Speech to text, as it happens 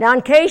Now,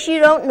 in case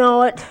you don't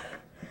know it,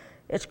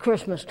 it's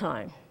Christmas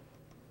time.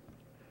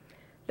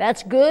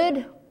 That's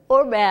good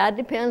or bad,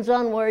 depends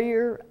on where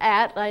you're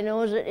at. I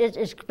know it's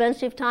an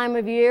expensive time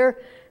of year,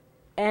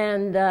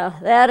 and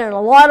a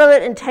lot of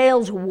it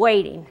entails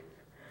waiting.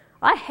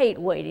 I hate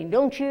waiting,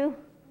 don't you?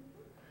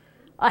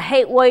 I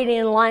hate waiting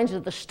in lines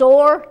at the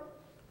store,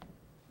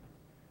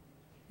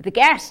 the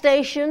gas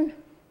station,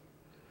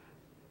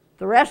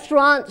 the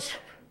restaurants.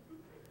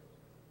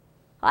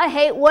 I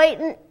hate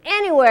waiting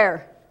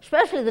anywhere,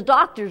 especially the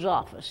doctor's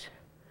office.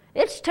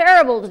 It's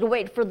terrible to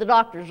wait for the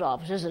doctor's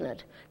office, isn't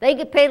it? They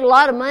get paid a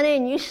lot of money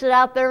and you sit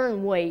out there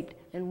and wait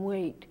and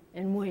wait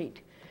and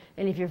wait.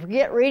 And if you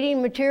forget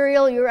reading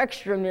material, you're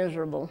extra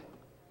miserable.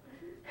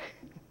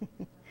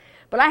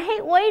 But I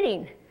hate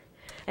waiting.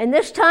 And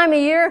this time of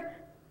year,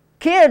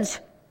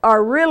 kids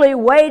are really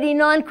waiting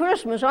on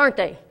Christmas, aren't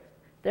they?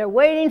 They're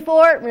waiting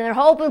for it, and they're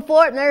hoping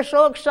for it, and they're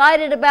so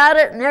excited about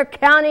it, and they're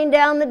counting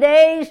down the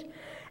days.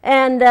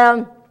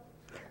 And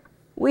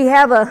we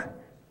have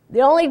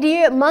the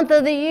only month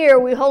of the year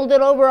we hold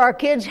it over our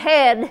kids'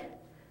 head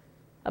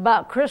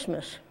about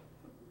Christmas.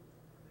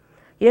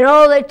 You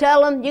know, they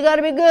tell them, you got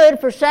to be good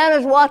for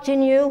Santa's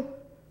watching you.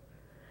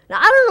 Now,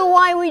 I don't know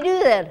why we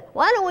do that.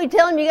 Why don't we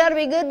tell them you got to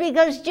be good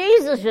because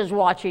Jesus is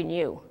watching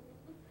you?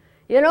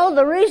 You know,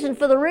 the reason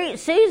for the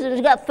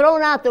seasons got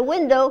thrown out the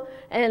window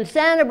and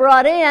Santa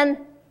brought in,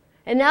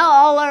 and now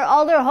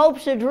all their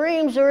hopes and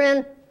dreams are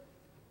in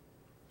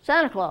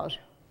Santa Claus.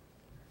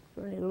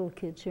 Are there any little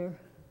kids here?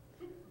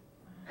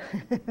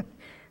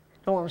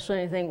 Don't want to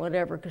say anything,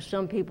 whatever, because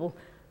some people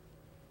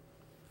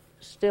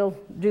still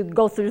do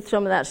go through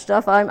some of that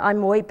stuff.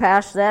 I'm way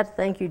past that,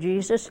 thank you,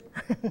 Jesus.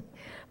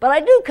 But I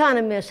do kind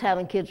of miss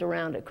having kids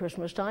around at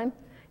Christmas time.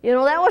 You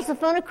know, that was the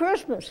fun of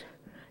Christmas.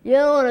 You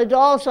know, and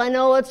adults, I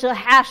know it's a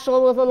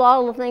hassle with a lot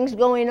of the things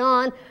going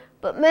on,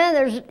 but man,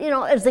 there's, you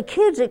know, as the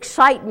kids'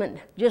 excitement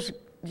just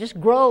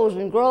grows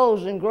and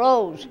grows and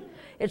grows,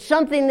 it's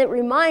something that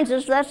reminds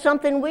us that's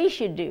something we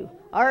should do.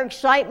 Our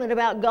excitement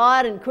about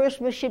God and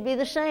Christmas should be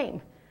the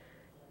same.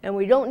 And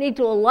we don't need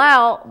to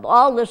allow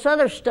all this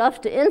other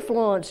stuff to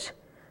influence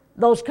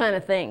those kind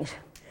of things.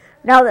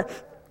 Now,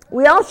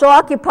 we also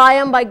occupy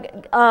them by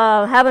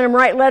having them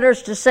write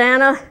letters to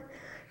Santa.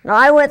 Now,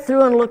 I went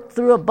through and looked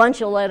through a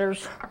bunch of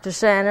letters to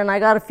Santa, and I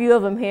got a few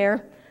of them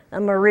here.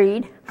 I'm going to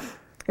read.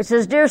 It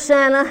says, Dear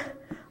Santa,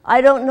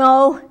 I don't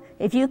know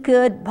if you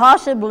can,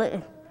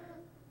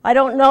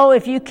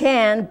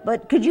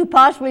 but could you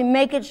possibly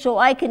make it so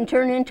I can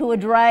turn into a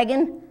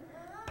dragon?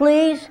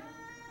 Please?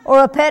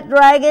 Or a pet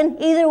dragon?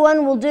 Either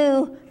one will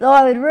do, though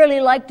I would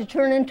really like to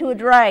turn into a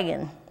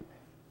dragon.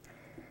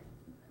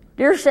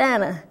 Dear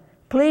Santa,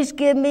 please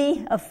give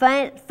me a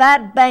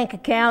fat bank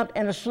account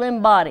and a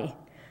slim body.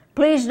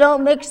 Please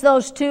don't mix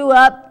those two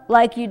up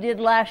like you did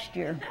last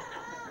year.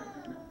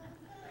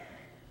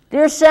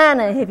 Dear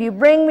Santa, if you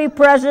bring me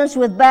presents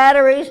with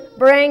batteries,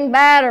 bring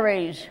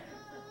batteries.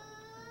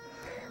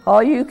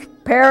 All you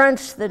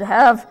parents that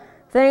have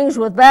things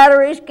with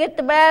batteries, get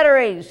the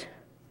batteries.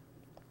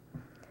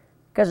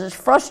 Because it's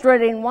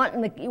frustrating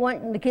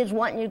the kids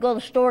wanting you to go to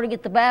the store to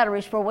get the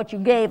batteries for what you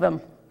gave them.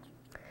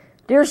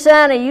 Dear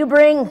Santa,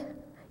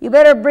 you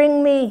better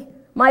bring me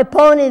my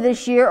pony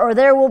this year or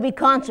there will be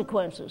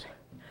consequences.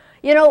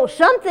 You know,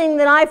 something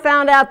that I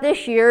found out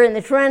this year, and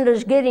the trend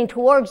is getting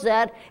towards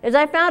that, is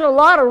I found a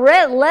lot of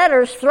red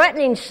letters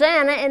threatening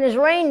Santa and his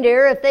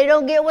reindeer if they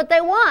don't get what they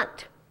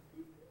want.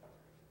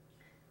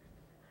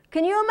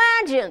 Can you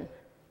imagine?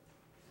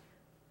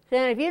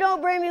 Saying, if you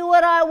don't bring me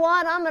what I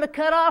want, I'm going to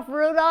cut off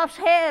Rudolph's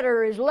head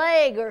or his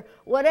leg or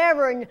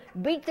whatever and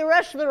beat the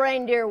rest of the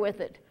reindeer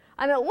with it.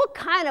 I mean, what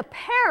kind of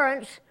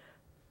parents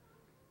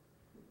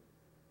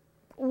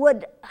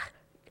would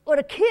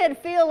a kid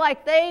feel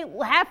like they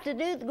have to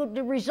do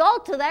the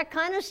result of that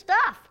kind of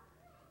stuff?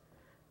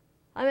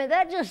 I mean,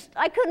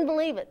 I couldn't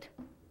believe it.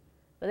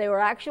 But they were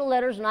actual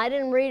letters, and I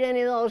didn't read any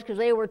of those because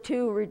they were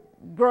too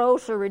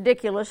gross or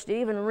ridiculous to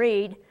even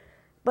read.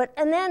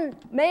 And then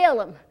mail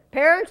them.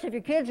 Parents, if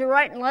your kids are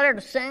writing a letter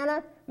to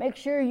Santa, make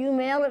sure you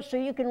mail it so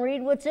you can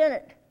read what's in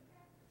it.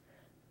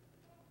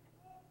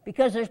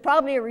 Because there's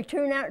probably a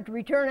return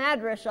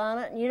address on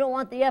it, and you don't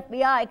want the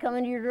FBI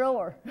coming to your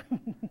door.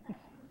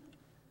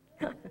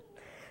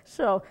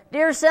 So,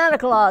 dear Santa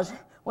Claus,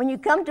 when you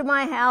come to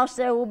my house,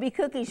 there will be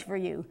cookies for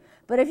you.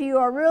 But if you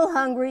are real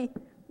hungry,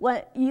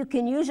 you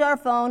can use our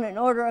phone and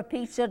order a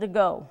pizza to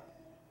go.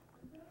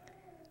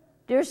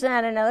 Dear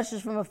Santa, now this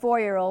is from a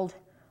 4-year-old,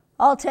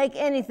 I'll take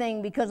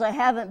anything because I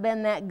haven't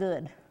been that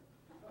good.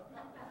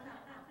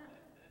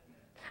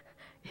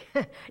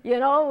 You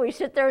know, we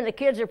sit there and the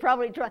kids are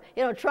probably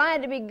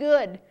trying to be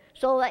good.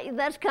 So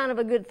that's kind of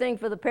a good thing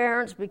for the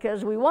parents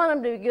because we want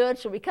them to be good,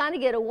 so we kind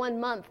of get a 1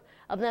 month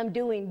of them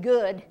doing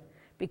good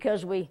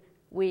because we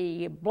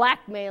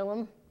blackmail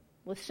them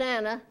with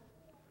Santa.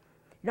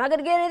 You're not going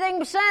to get anything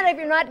with Santa if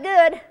you're not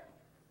good.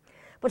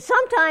 But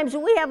sometimes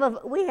we have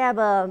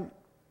a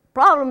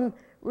problem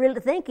really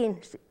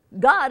thinking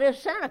God is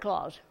Santa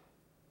Claus.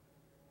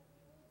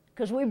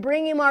 Because we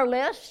bring him our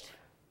list,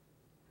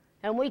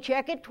 and we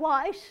check it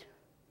twice,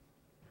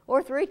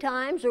 or 3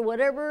 times or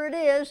whatever it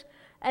is,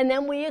 and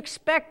then we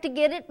expect to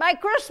get it by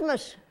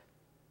Christmas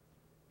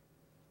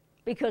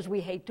because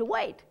we hate to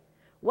wait.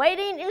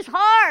 Waiting is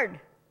hard.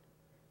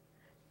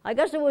 I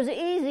guess it was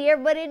easy,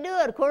 everybody do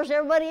it. Of course,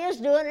 everybody is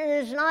doing it, and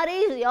it's not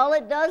easy. All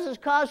it does is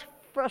cause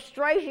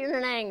frustration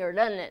and anger,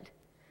 doesn't it?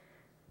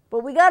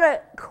 But we got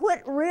to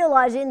quit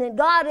realizing that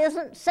God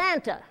isn't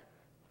Santa.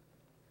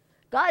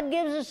 God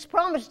gives us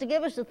promise to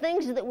give us the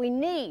things that we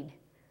need.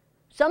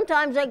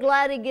 Sometimes I'm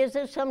glad He gives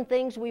us some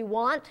things we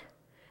want,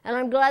 and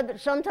I'm glad that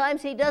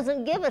sometimes He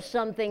doesn't give us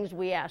some things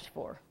we ask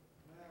for.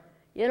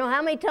 You know,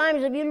 how many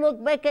times have you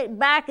looked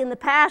back in the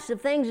past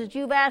of things that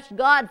you've asked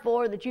God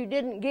for that you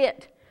didn't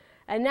get?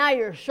 And now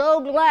you're so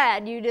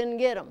glad you didn't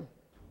get them.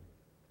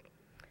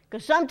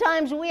 Because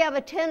sometimes we have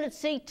a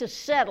tendency to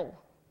settle.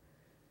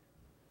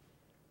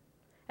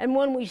 And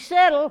when we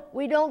settle,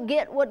 we don't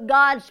get what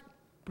God's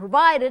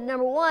provided,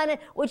 number one,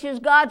 which is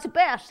God's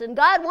best. And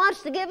God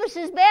wants to give us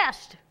His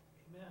best.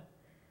 Amen.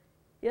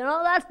 You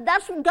know,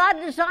 that's what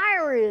God's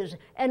desire is.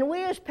 And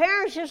we as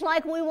parents, just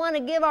like we want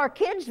to give our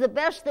kids the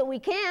best that we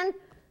can,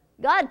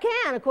 God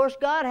can. Of course,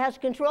 God has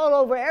control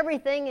over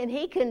everything, and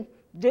He can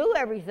do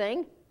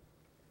everything.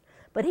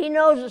 But He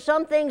knows that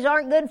some things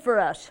aren't good for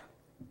us.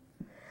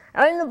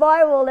 Now, in the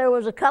Bible, there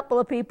was a couple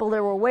of people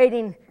that were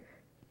waiting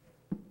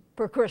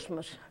for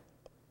Christmas.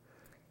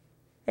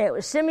 It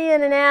was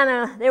Simeon and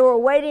Anna. They were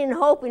waiting and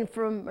hoping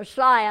for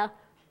Messiah,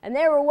 and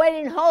they were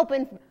waiting and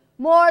hoping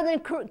more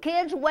than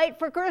kids wait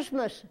for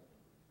Christmas.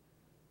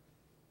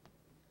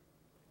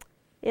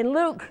 In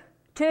Luke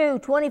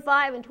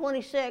 2:25 and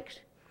 26,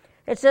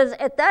 it says,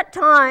 "At that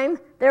time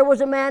there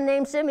was a man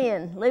named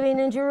Simeon living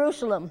in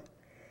Jerusalem.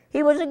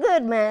 He was a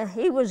good man.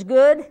 He was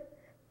good,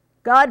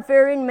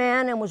 God-fearing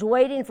man, and was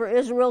waiting for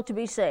Israel to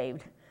be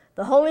saved.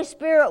 The Holy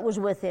Spirit was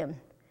with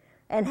him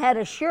and had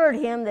assured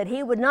him that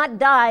he would not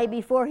die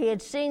before he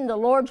had seen the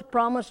Lord's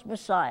promised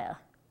Messiah."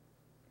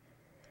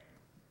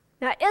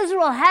 Now,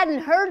 Israel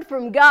hadn't heard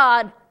from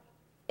God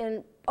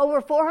in over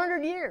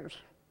 400 years.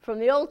 From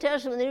the Old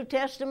Testament to the New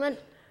Testament,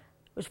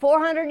 it was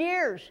 400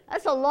 years.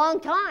 That's a long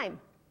time.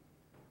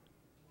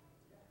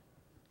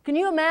 Can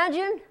you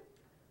imagine?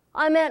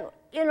 I mean,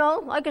 you know,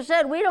 like I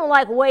said, we don't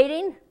like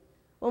waiting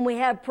when we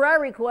have prayer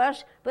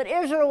requests, but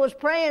Israel was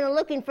praying and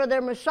looking for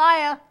their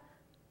Messiah.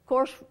 Of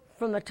course,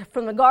 from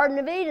the Garden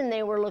of Eden,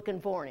 they were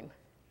looking for him.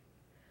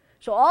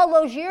 So all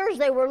those years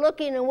they were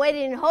looking and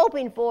waiting and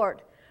hoping for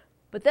it.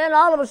 But then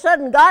all of a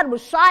sudden, God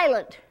was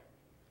silent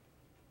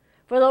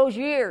for those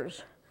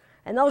years.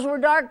 And those were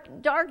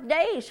dark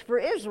days for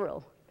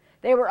Israel.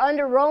 They were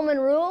under Roman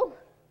rule.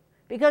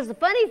 Because the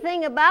funny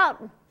thing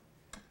about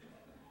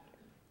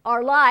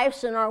our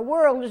lives and our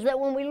world is that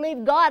when we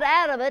leave God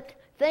out of it,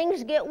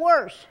 things get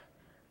worse.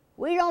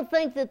 We don't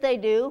think that they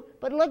do,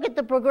 but look at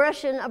the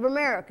progression of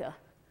America.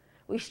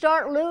 We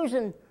start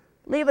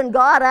leaving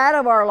God out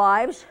of our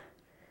lives,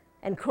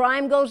 and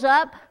crime goes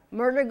up,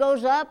 murder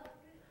goes up.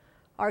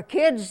 Our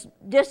kids'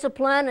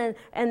 discipline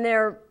and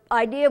their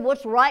idea of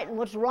what's right and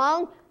what's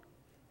wrong.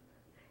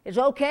 It's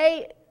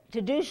okay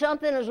to do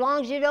something as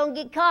long as you don't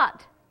get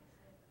caught.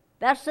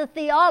 That's the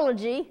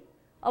theology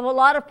of a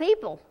lot of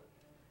people.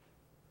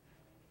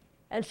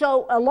 And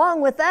so along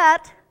with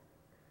that,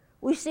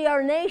 we see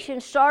our nation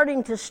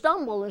starting to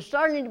stumble and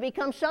starting to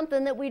become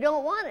something that we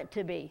don't want it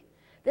to be.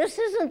 This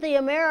isn't the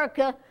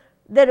America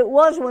that it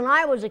was when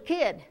I was a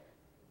kid.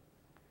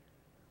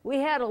 We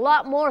had a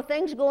lot more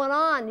things going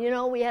on. You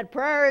know, we had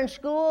prayer in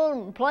school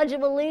and Pledge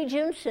of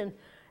Allegiance and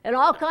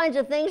all kinds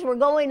of things were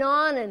going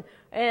on.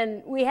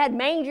 And we had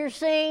manger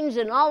scenes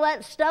and all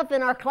that stuff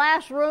in our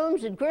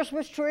classrooms and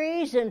Christmas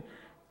trees.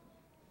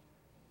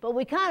 But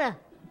we kind of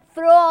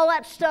threw all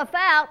that stuff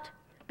out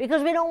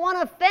because we don't want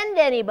to offend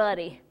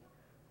anybody.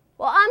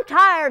 Well, I'm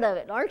tired of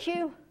it, aren't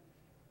you?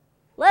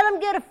 Let them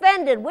get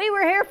offended. We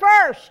were here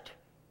first.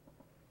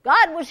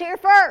 God was here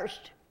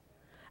first.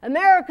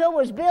 America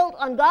was built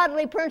on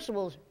godly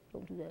principles.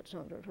 Don't do that,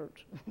 son, that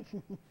hurts.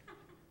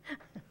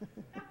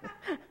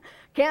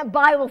 Can't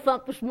Bible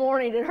thump this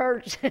morning, it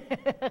hurts.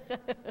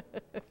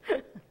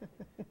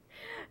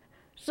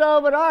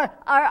 So, but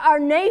our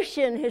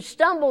nation has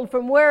stumbled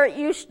from where it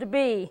used to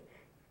be.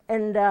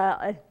 And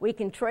we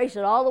can trace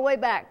it all the way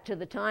back to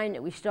the time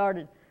that we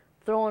started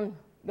throwing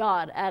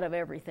God out of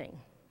everything.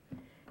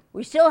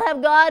 We still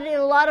have God in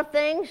a lot of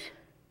things.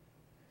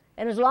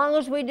 And as long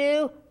as we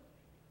do,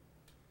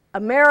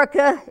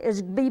 America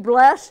is be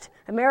blessed.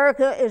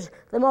 America is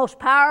the most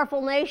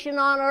powerful nation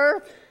on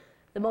earth,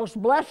 the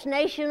most blessed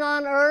nation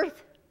on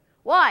earth.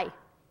 Why?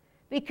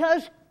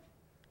 Because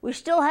we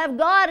still have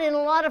God in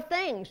a lot of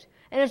things.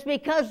 And it's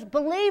because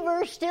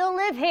believers still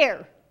live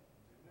here.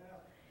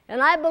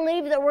 And I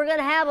believe that we're going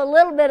to have a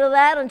little bit of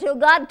that until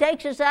God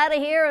takes us out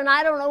of here, and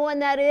I don't know when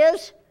that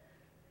is.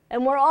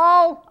 And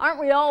aren't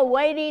we all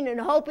waiting and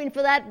hoping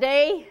for that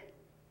day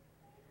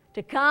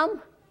to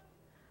come?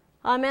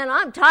 I mean,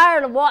 I'm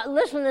tired of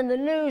listening to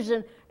the news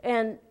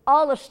and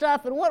all the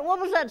stuff. And what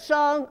was that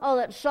song? Oh,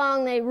 that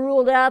song they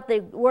ruled out.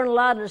 They weren't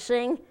allowed to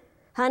sing.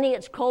 Honey,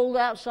 it's cold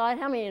outside.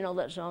 How many of you know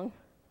that song?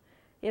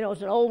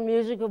 It's an old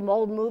music from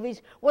old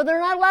movies. Well, they're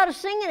not allowed to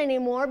sing it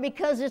anymore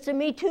because it's a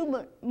Me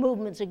Too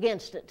movement's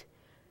against it.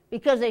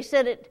 Because they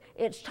said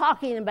it's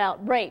talking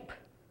about rape.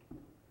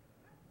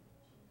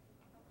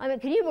 I mean,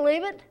 can you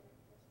believe it?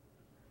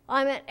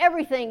 I mean,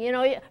 everything,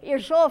 you're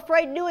so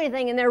afraid to do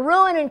anything, and they're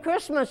ruining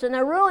Christmas, and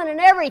they're ruining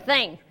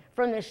everything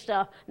from this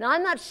stuff. Now,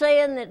 I'm not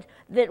saying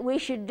that we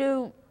should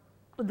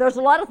there's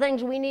a lot of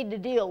things we need to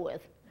deal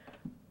with,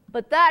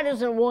 but that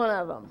isn't one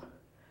of them.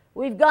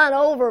 We've gone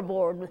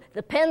overboard.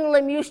 The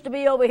pendulum used to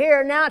be over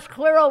here, now it's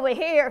clear over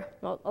here.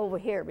 Well, over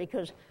here,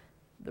 because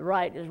the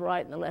right is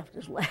right and the left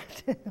is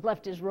left. The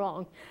left is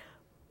wrong.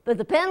 But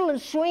the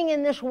pendulum's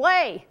swinging this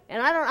way,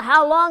 and I don't know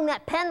how long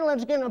that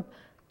pendulum's going to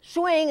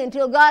swing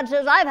until God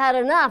says, I've had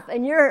enough,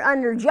 and you're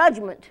under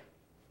judgment.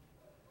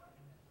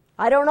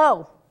 I don't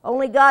know.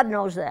 Only God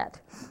knows that.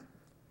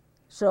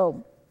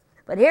 So,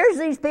 but here's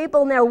these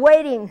people, and they're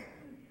waiting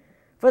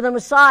for the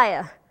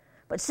Messiah.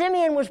 But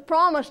Simeon was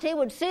promised he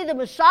would see the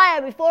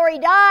Messiah before he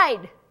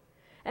died.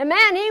 And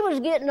man, he was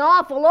getting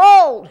awful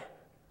old.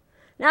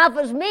 Now, if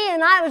it was me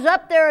and I was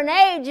up there in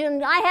age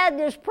and I had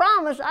this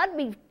promise, I'd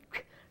be,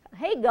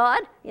 hey, God,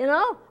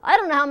 I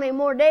don't know how many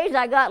more days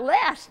I got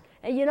left.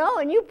 And,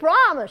 and you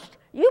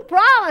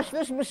promised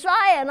this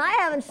Messiah, and I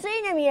haven't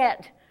seen him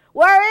yet.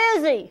 Where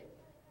is he?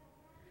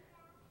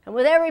 And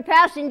with every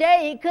passing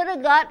day, he could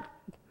have got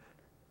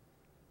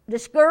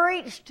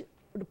discouraged,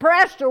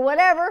 depressed, or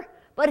whatever,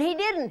 but he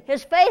didn't.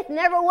 His faith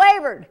never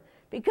wavered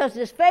because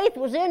his faith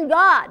was in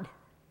God.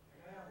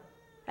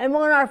 And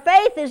when our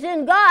faith is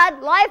in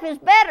God, life is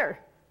better.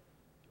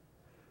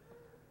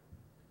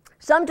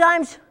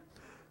 Sometimes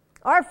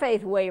our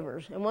faith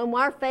wavers, and when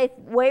our faith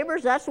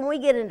wavers, that's when we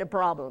get into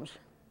problems.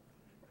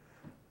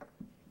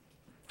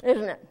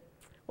 Isn't it?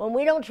 When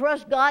we don't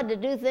trust God to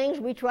do things,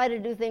 we try to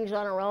do things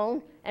on our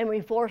own, and we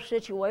force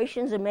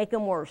situations and make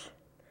them worse.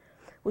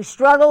 We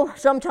struggle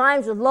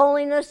sometimes with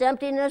loneliness,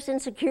 emptiness,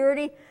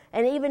 insecurity,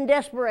 and even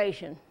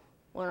desperation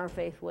when our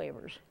faith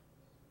wavers.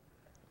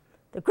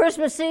 The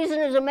Christmas season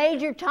is a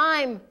major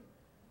time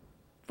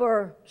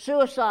for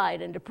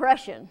suicide and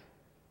depression.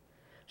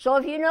 So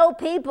if you know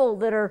people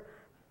that are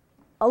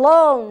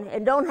alone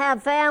and don't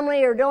have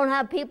family or don't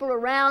have people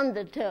around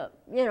that,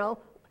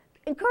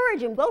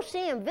 encourage them, go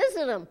see them,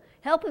 visit them,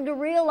 help them to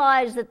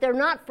realize that they're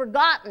not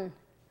forgotten,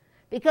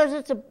 because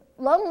it's a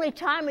lonely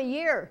time of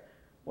year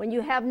when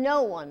you have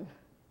no one.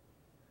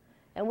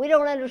 And we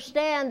don't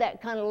understand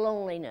that kind of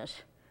loneliness.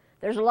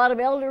 There's a lot of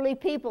elderly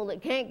people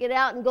that can't get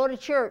out and go to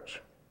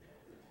church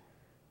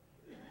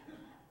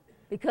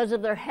because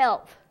of their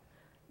health.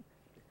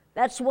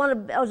 That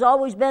has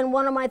always been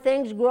one of my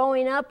things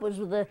growing up, was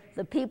the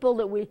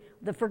people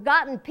the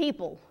forgotten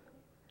people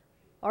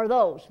are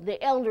those,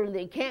 the elderly.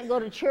 They can't go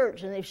to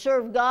church, and they've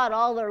served God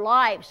all their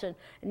lives, and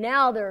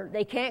now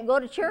they can't go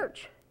to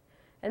church.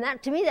 And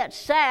that, to me, that's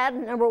sad,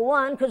 number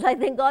one, because I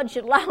think God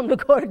should allow them to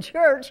go to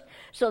church.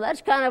 So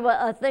that's kind of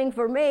a thing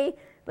for me.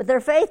 But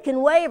their faith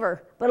can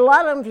waver. But a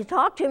lot of them, if you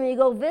talk to them and you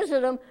go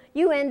visit them,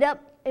 you end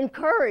up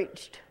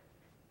encouraged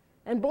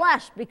and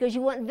blessed because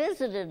you went and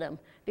visited them,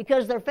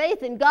 because their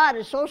faith in God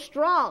is so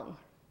strong.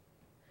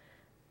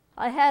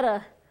 I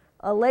had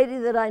a lady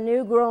that I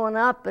knew growing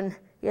up, and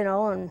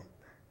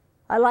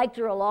I liked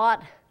her a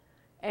lot.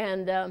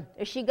 And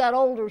as she got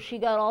older, she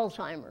got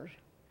Alzheimer's.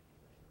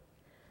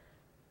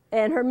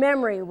 And her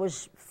memory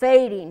was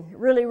fading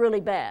really, really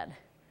bad.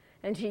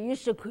 And she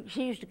used to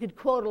could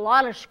quote a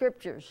lot of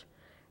scriptures.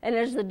 And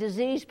as the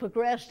disease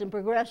progressed and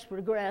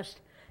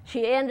progressed,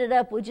 she ended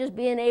up with just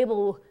being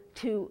able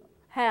to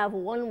have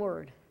one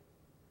word.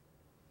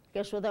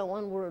 Guess what that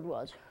one word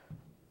was?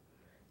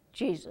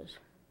 Jesus.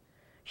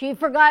 She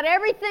forgot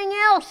everything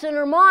else in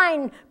her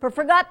mind,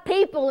 forgot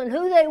people and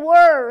who they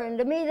were. And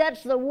to me,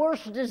 that's the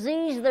worst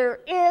disease there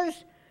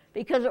is,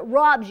 because it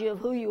robs you of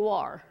who you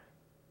are.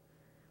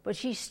 But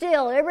she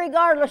still,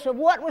 regardless of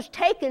what was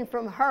taken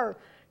from her,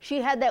 she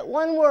had that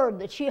one word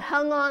that she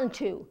hung on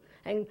to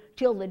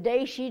until the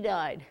day she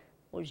died,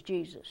 was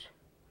Jesus.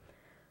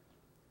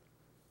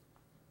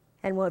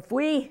 And if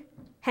we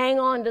hang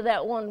on to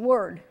that one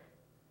word,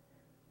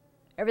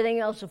 everything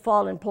else will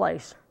fall in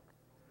place.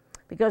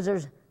 Because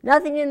there's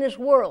nothing in this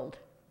world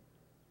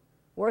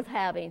worth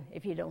having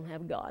if you don't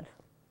have God.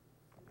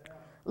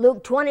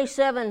 Luke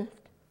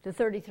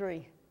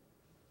 27-33.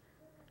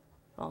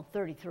 Well,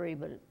 33,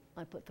 but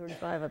I put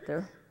 35 up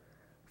there.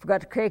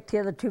 Forgot to take the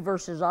other two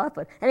verses off.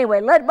 But anyway,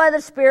 led by the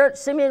Spirit,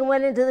 Simeon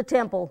went into the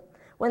temple.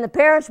 When the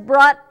parents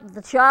brought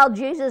the child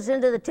Jesus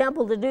into the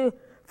temple to do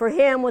for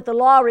him what the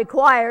law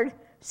required,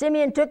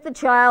 Simeon took the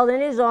child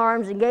in his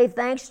arms and gave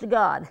thanks to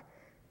God.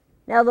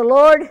 Now the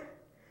Lord,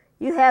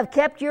 you have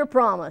kept your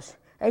promise,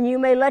 and you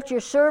may let your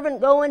servant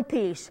go in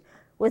peace.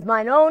 With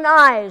mine own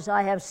eyes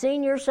I have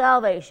seen your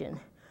salvation,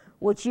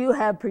 which you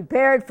have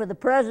prepared for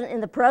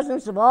in the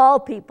presence of all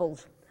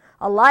peoples,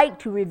 a light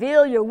to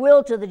reveal your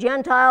will to the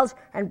Gentiles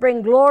and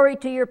bring glory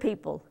to your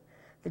people.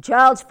 The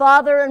child's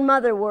father and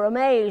mother were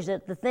amazed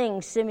at the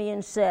things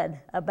Simeon said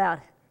about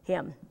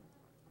him.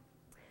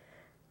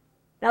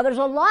 Now there's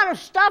a lot of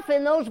stuff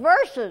in those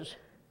verses.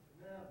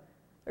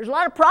 There's a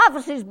lot of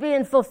prophecies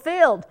being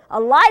fulfilled. A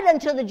light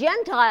unto the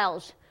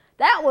Gentiles.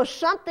 That was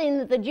something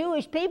that the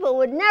Jewish people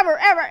would never,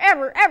 ever,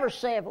 ever, ever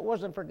say if it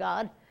wasn't for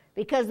God,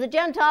 because the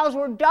Gentiles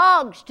were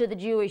dogs to the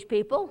Jewish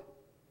people.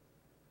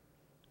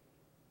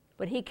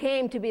 But he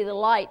came to be the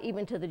light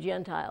even to the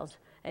Gentiles,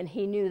 and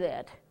he knew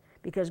that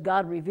because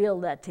God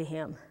revealed that to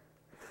him.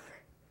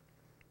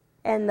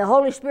 And the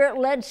Holy Spirit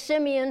led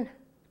Simeon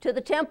to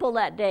the temple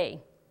that day.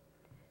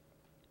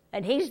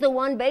 And he's the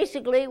one,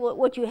 basically,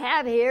 what you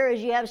have here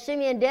is you have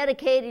Simeon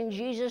dedicating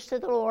Jesus to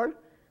the Lord.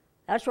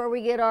 That's where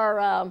we get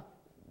our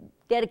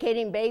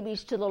dedicating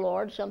babies to the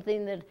Lord,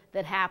 something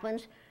that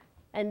happens.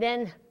 And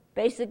then,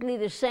 basically,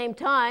 the same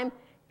time,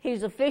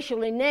 he's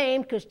officially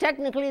named, because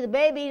technically the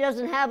baby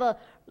doesn't have a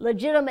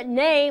legitimate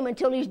name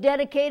until he's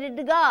dedicated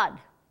to God.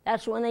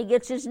 That's when he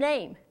gets his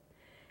name.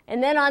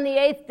 And then on the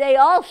 8th day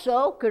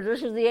also, because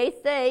this is the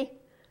 8th day,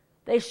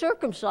 they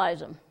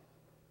circumcise him.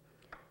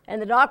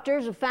 And the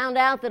doctors have found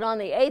out that on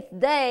the 8th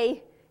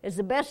day is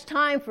the best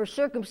time for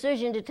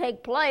circumcision to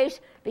take place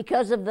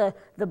because of the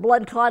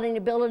blood clotting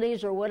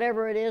abilities or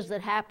whatever it is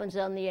that happens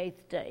on the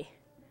 8th day.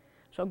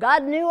 So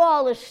God knew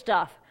all this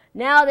stuff.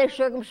 Now they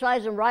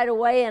circumcise them right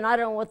away, and I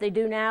don't know what they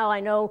do now. I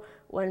know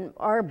when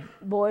our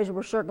boys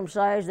were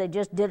circumcised, they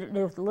just did it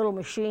with a little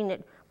machine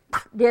that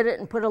did it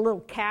and put a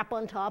little cap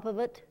on top of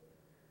it.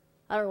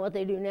 I don't know what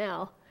they do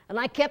now. And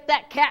I kept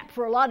that cap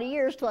for a lot of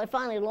years till I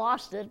finally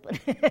lost it,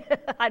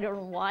 but I don't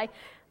know why.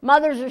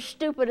 Mothers are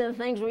stupid in the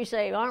things we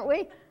say, aren't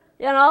we?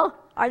 You know,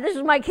 this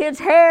is my kid's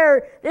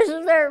hair, this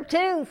is their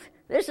tooth,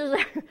 this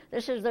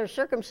is their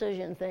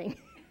circumcision thing.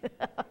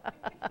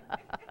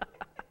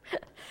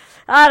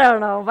 I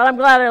don't know, but I'm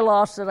glad I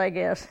lost it, I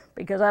guess,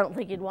 because I don't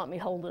think you'd want me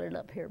holding it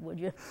up here, would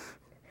you?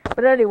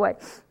 But anyway,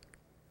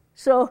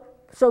 so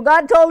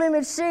God told him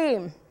to see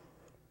him.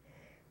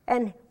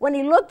 And when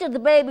he looked at the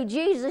baby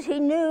Jesus, he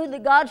knew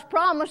that God's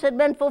promise had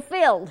been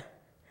fulfilled.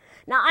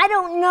 Now, I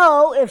don't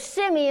know if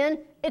Simeon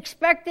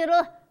expected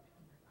a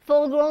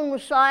full-grown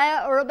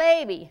Messiah or a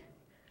baby.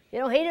 You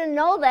know, he didn't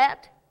know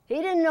that. He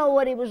didn't know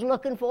what he was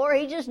looking for.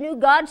 He just knew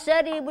God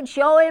said he would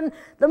show him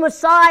the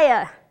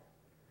Messiah.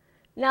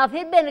 Now, if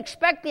he'd been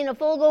expecting a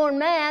full-grown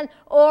man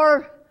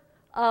or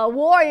a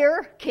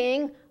warrior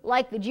king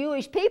like the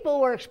Jewish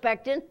people were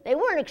expecting, they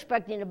weren't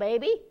expecting a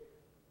baby.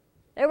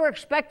 They were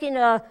expecting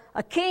a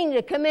king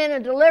to come in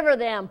and deliver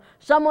them,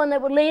 someone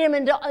that would lead them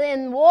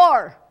in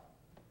war.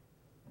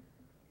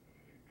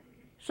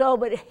 So,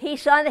 but he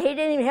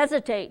didn't even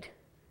hesitate.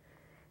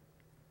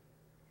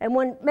 And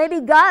when maybe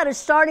God is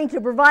starting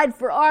to provide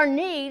for our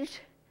needs,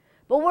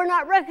 but we're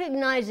not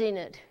recognizing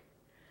it,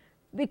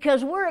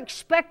 because we're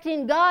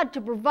expecting God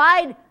to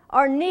provide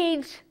our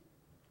needs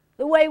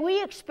the way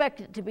we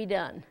expect it to be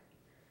done.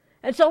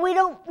 And so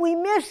we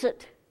miss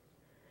it.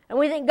 And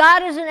we think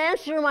God isn't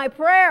answering my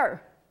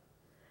prayer.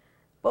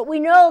 But we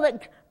know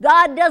that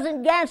God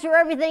doesn't answer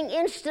everything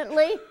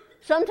instantly.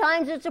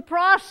 Sometimes it's a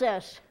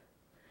process.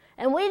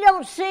 And we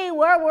don't see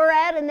where we're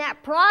at in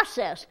that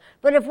process.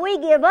 But if we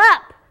give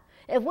up,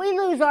 if we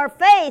lose our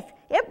faith,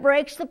 it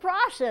breaks the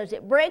process.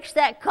 It breaks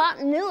that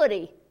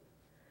continuity.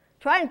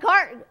 Try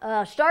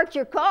and start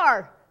your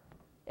car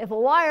if a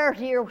wire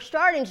to your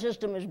starting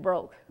system is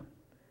broke.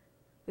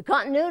 The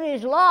continuity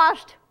is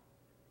lost.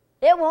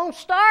 It won't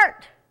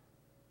start.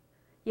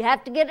 You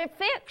have to get it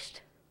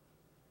fixed.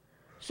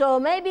 So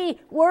maybe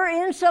we're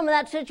in some of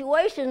that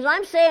situations.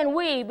 I'm saying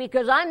we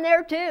because I'm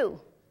there too.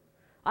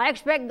 I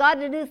expect God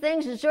to do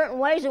things in certain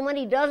ways, and when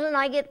he doesn't,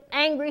 I get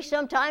angry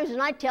sometimes,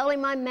 and I tell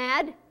him I'm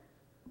mad.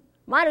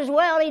 Might as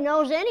well, he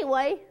knows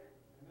anyway.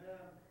 Amen.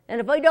 And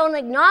if we don't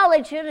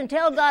acknowledge it and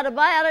tell God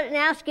about it and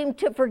ask him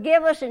to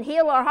forgive us and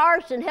heal our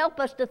hearts and help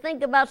us to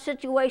think about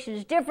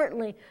situations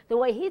differently the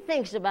way he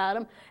thinks about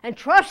them and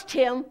trust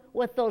him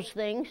with those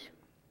things,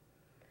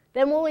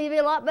 then we'll be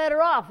a lot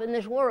better off in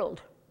this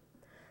world.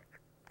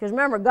 Because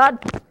remember, God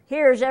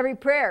hears every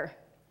prayer.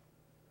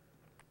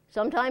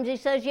 Sometimes he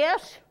says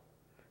yes,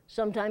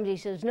 sometimes he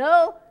says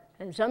no,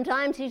 and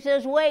sometimes he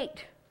says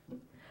wait.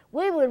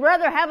 We would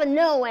rather have a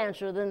no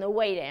answer than the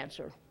wait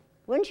answer,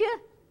 wouldn't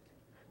you?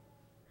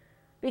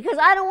 Because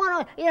I don't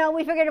want to,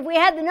 we figured if we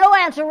had the no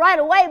answer right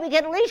away, we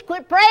could at least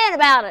quit praying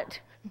about it.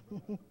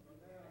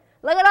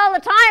 Look at all the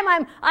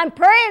time I'm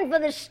praying for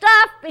this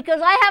stuff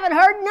because I haven't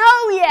heard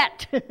no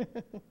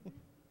yet.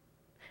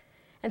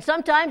 And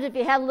sometimes if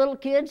you have little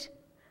kids,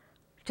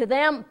 to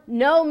them,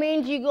 no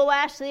means you go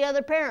ask the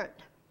other parent,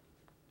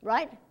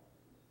 right?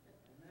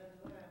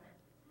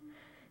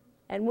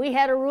 And we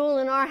had a rule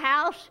in our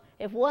house,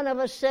 if one of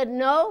us said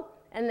no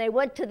and they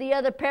went to the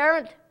other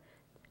parent,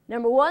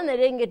 number one, they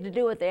didn't get to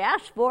do what they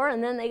asked for,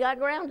 and then they got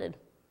grounded.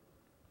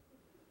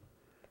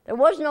 There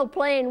was no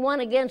playing one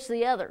against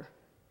the other,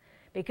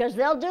 because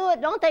they'll do it,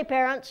 don't they,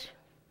 parents?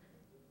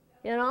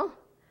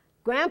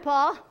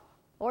 Grandpa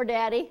or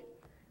daddy,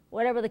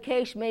 whatever the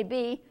case may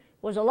be,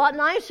 was a lot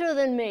nicer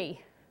than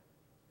me.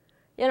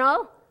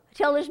 I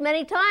tell this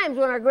many times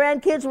when our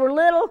grandkids were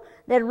little,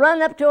 they'd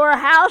run up to our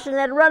house and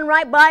they'd run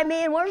right by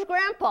me, and where's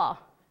Grandpa?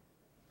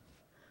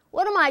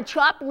 What am I,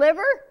 chopped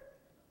liver?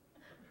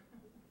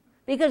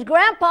 Because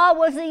Grandpa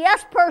was the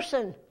yes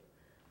person.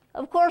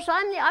 Of course,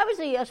 I was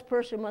a yes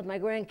person with my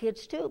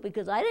grandkids too,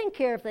 because I didn't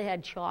care if they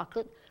had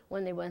chocolate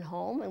when they went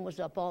home and was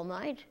up all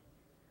night.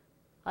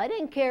 I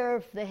didn't care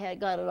if they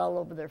had got it all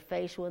over their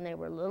face when they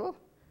were little.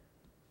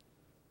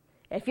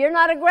 If you're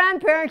not a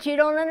grandparent, you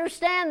don't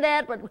understand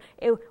that. But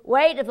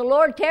wait, if the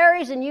Lord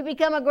tarries and you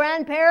become a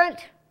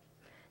grandparent,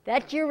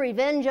 that's your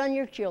revenge on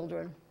your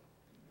children.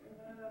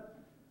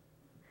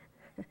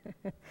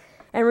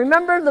 And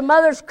remember, the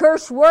mother's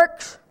curse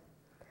works.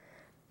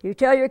 You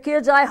tell your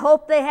kids, I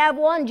hope they have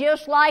one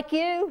just like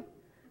you,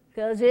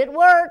 because it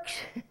works.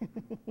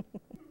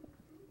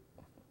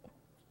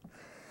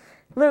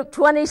 Luke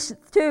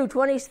 22,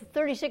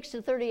 36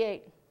 to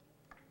 38.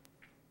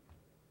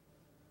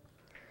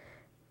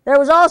 There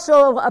was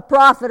also a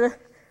prophet,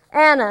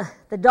 Anna,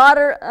 the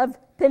daughter of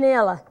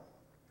Peninnah.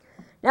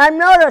 Now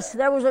notice,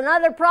 there was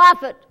another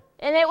prophet,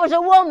 and it was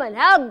a woman.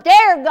 How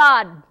dare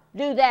God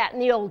do that in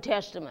the Old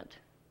Testament?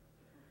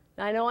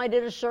 I know I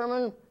did a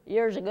sermon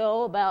years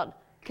ago about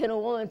can a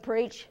woman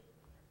preach?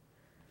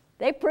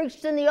 They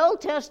preached in the Old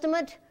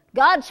Testament.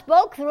 God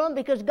spoke through them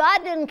because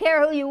God didn't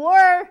care who you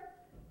were.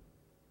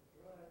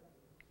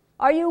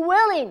 Are you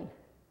willing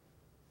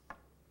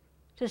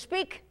to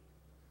speak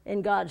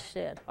in God's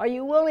stead? Are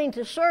you willing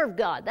to serve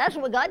God? That's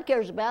what God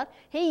cares about.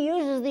 He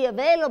uses the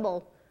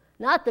available,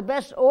 not the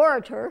best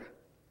orator.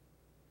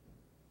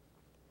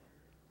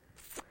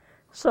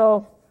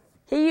 So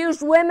he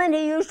used women,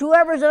 he used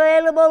whoever's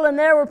available, and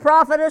there were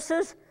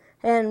prophetesses,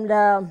 and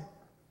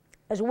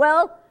as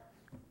well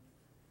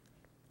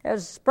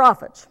as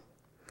prophets.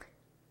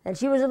 And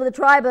she was of the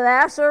tribe of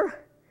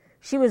Asher.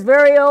 She was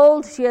very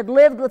old. She had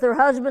lived with her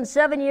husband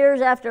 7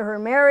 years after her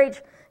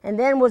marriage, and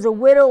then was a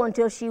widow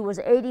until she was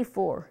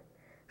 84.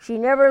 She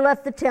never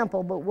left the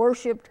temple, but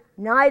worshipped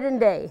night and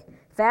day,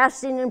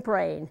 fasting and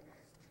praying,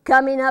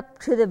 coming up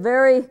to the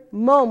very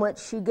moment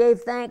she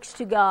gave thanks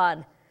to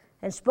God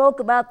and spoke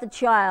about the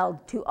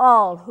child to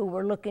all who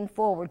were looking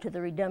forward to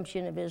the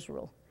redemption of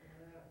Israel.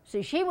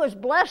 See, she was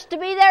blessed to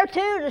be there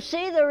too, to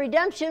see the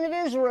redemption of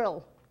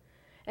Israel.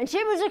 And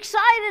she was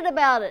excited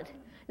about it.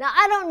 Now,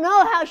 I don't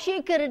know how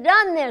she could have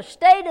done this,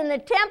 stayed in the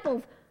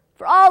temple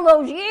for all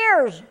those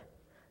years.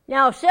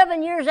 Now,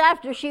 7 years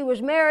after she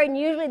was married, and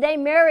usually they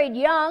married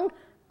young,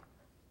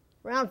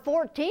 around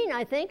 14,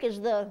 I think, is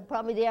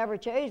probably the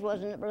average age,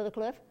 wasn't it, Brother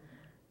Cliff?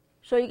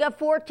 So you got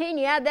 14,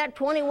 you add that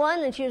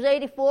 21, and she was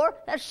 84.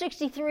 That's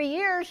 63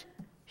 years.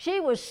 She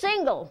was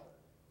single.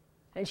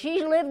 And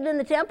she lived in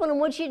the temple, and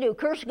what'd she do?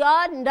 Curse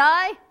God and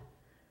die?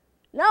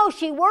 No,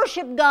 she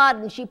worshiped God,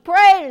 and she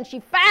prayed, and she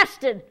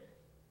fasted.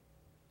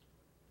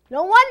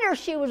 No wonder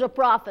she was a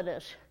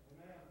prophetess,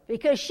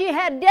 because she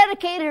had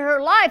dedicated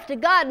her life to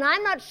God. And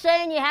I'm not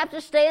saying you have to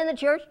stay in the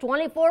church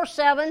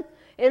 24/7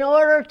 in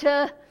order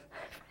to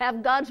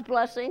have God's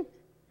blessing.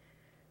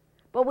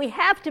 But we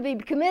have to be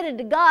committed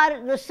to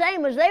God the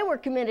same as they were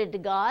committed to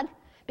God,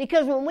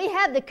 because when we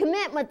have the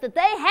commitment that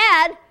they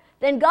had,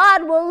 then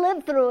God will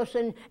live through us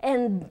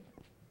and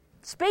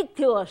speak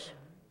to us,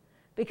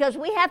 because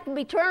we have to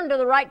be turned to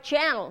the right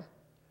channel.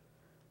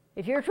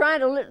 If you're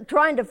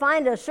trying to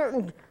find a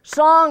certain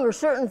song or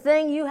certain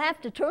thing, you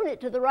have to turn it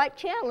to the right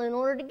channel in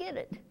order to get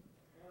it.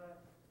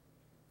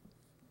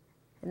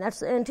 And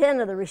that's the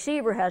antenna. The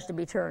receiver has to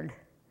be turned.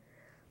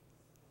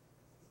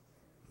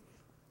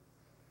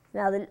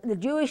 Now, the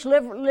Jewish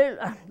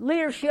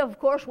leadership, of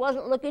course,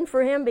 wasn't looking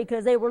for him,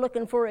 because they were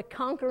looking for a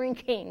conquering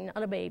king,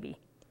 not a baby.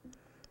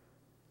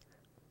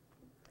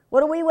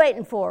 What are we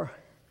waiting for?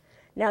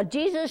 Now,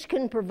 Jesus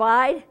can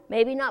provide,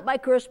 maybe not by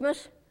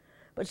Christmas,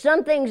 but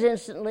some things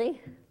instantly.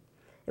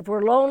 If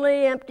we're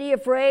lonely, empty,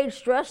 afraid,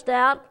 stressed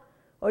out,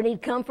 or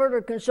need comfort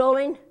or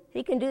consoling,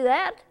 he can do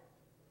that.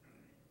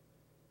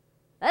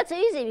 That's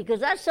easy, because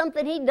that's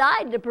something he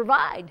died to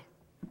provide.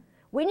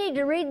 We need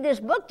to read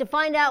this book to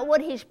find out what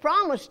he's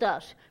promised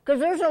us, because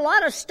there's a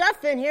lot of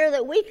stuff in here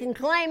that we can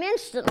claim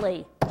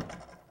instantly.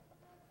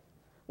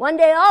 One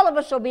day all of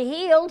us will be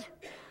healed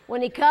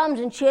when he comes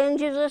and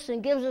changes us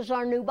and gives us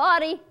our new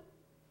body.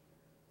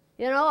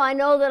 You know, I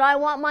know that I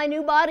want my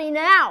new body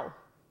now.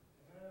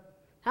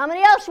 How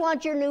many else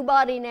want your new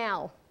body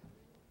now?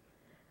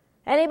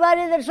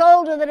 Anybody that's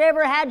older that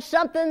ever had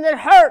something that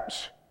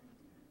hurts?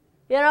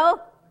 You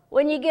know,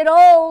 when you get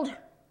old,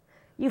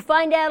 you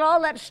find out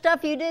all that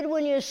stuff you did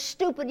when you were a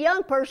stupid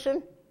young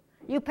person,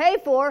 you pay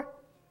for.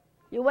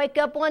 You wake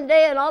up one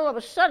day and all of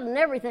a sudden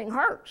everything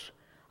hurts.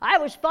 I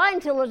was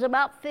fine till I was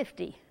about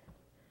 50.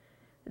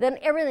 Then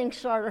everything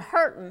started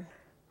hurting.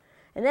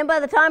 And then by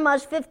the time I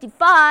was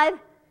 55,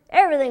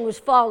 everything was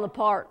falling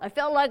apart. I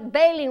felt like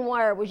baling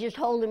wire was just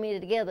holding me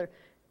together.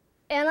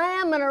 And I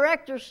am an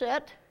erector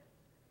set.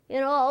 You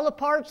know, all the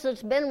parts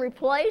that's been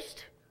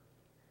replaced.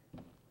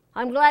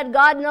 I'm glad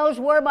God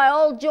knows where my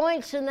old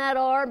joints in that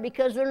are,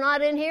 because they're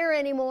not in here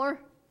anymore.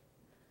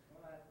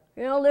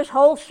 You know, this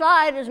whole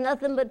side is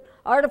nothing but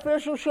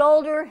artificial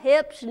shoulder,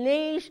 hips,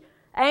 knees,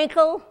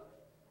 ankle.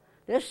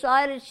 This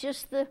side, it's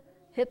just the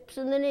hips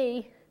and the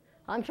knee.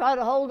 I'm trying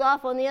to hold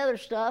off on the other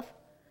stuff.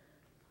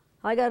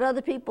 I got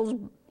other people's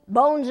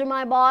bones in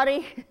my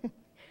body.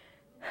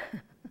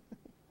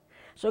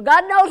 So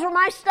God knows where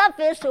my stuff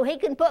is, so He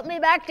can put me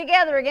back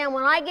together again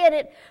when I get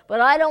it.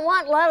 But I don't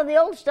want a lot of the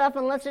old stuff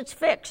unless it's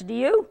fixed. Do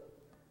you?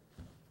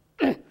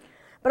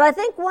 But I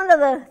think one of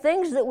the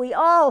things that we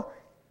all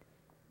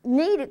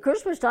need at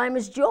Christmas time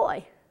is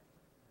joy.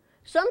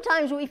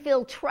 Sometimes we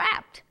feel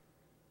trapped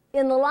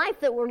in the life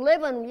that we're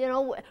living. You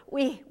know,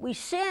 we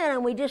sin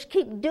and we just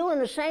keep doing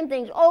the same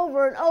things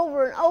over and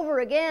over and over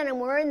again, and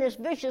we're in this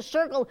vicious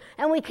circle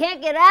and we can't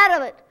get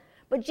out of it.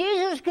 But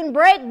Jesus can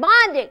break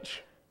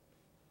bondage.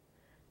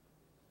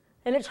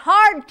 And it's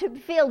hard to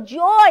feel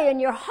joy in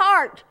your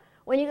heart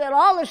when you got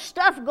all this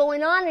stuff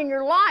going on in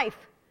your life.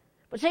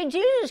 But see,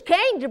 Jesus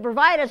came to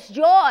provide us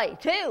joy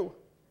too.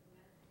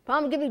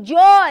 I'm going to give you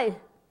joy,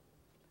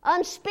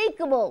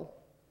 unspeakable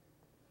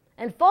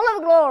and full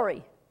of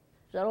glory,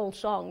 as that old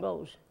song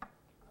goes.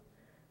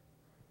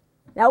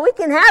 Now we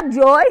can have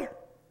joy.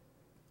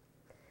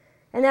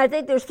 And I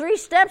think there's 3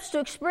 steps to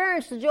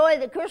experience the joy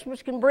that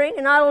Christmas can bring,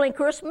 and not only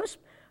Christmas,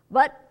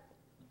 but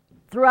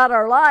throughout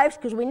our lives,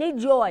 because we need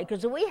joy.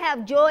 Because if we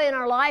have joy in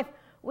our life,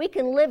 we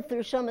can live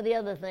through some of the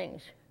other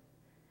things.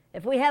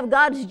 If we have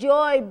God's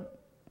joy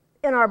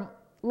in our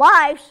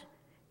lives,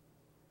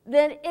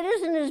 then it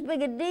isn't as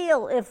big a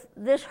deal if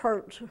this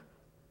hurts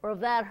or if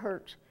that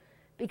hurts.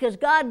 Because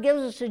God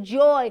gives us a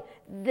joy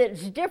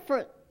that's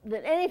different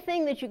than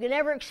anything that you can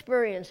ever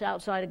experience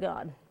outside of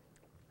God.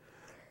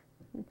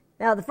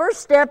 Now, the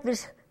first step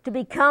is to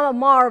become a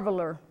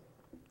marveler.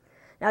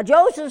 Now,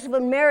 Joseph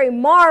and Mary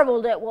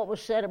marveled at what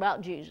was said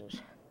about Jesus.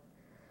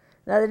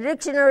 Now, the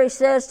dictionary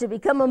says to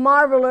become a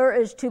marveler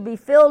is to be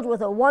filled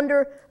with a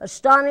wonder,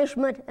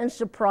 astonishment, and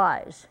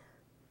surprise.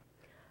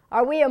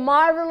 Are we a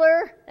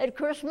marveler at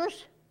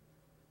Christmas?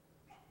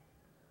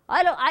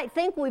 I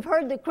think we've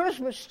heard the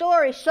Christmas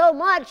story so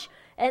much,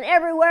 and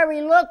everywhere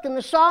we look and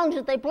the songs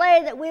that they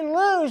play, that we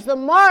lose the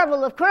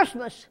marvel of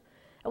Christmas.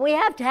 And we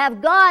have to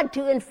have God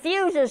to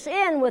infuse us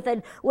in with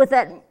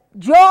that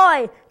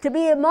joy to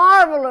be a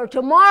marveler,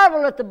 to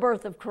marvel at the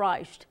birth of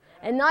Christ.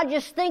 And not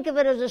just think of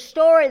it as a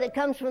story that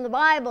comes from the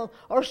Bible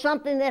or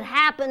something that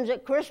happens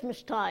at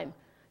Christmas time.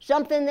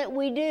 Something that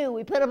we do.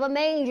 We put up a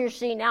manger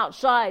scene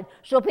outside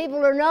so people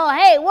will know,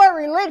 hey, we're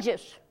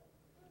religious.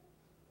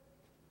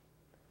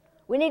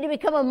 We need to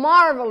become a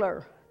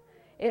marveler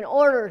in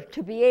order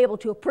to be able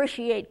to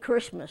appreciate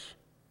Christmas.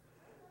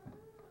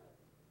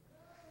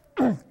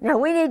 Now,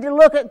 we need to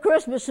look at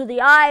Christmas through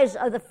the eyes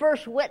of the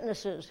first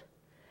witnesses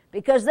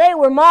because they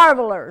were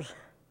marvelers.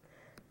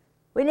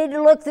 We need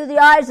to look through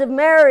the eyes of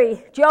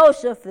Mary,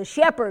 Joseph, the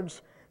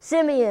shepherds,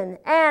 Simeon,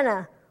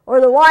 Anna, or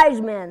the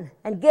wise men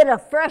and get a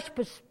fresh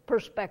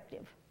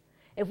perspective.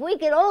 If we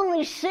could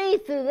only see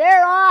through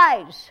their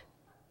eyes.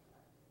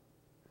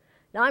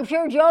 Now, I'm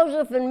sure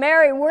Joseph and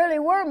Mary really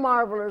were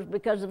marvelers,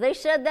 because if they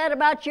said that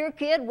about your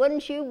kid,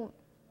 wouldn't you,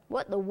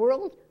 what in the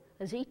world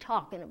is he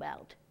talking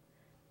about?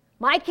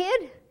 My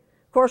kid?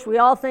 Of course, we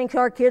all think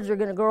our kids are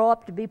going to grow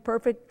up to be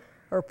perfect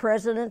or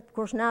president. Of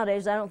course,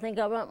 nowadays, I don't think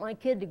I want my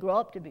kid to grow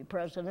up to be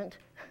president.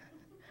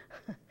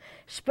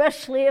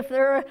 Especially if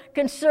they're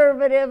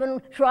conservative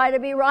and try to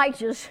be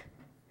righteous.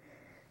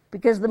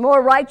 Because the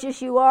more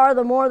righteous you are,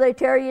 the more they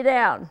tear you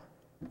down.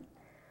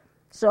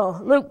 So,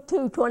 Luke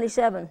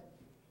 2:27.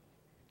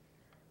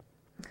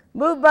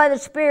 Moved by the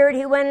Spirit,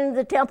 he went into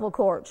the temple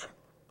courts.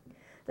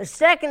 The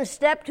second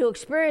step to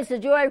experience the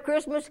joy of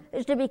Christmas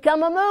is to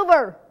become a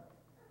mover.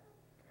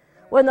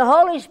 When the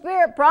Holy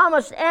Spirit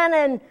promised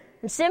Anna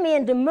and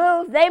Simeon to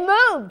move, they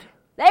moved.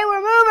 They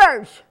were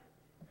movers.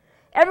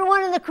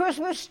 Everyone in the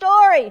Christmas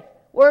story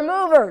were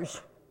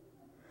movers.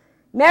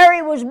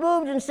 Mary was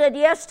moved and said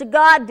yes to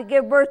God to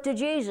give birth to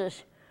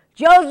Jesus.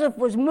 Joseph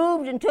was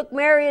moved and took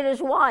Mary as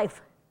his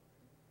wife.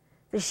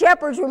 The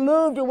shepherds were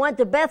moved and went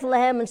to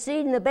Bethlehem and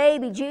seen the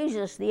baby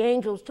Jesus the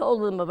angels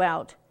told them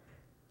about.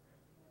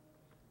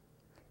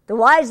 The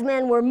wise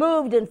men were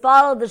moved and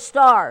followed the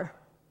star.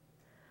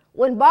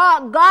 When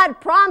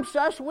God prompts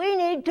us, we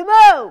need to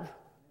move.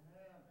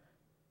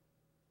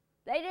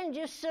 They didn't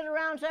just sit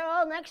around and say,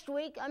 oh, next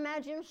week, I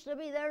imagine us to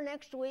be there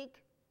next week.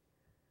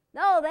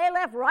 No, they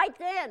left right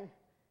then.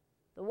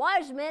 The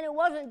wise men, it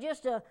wasn't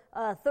just a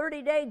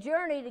 30-day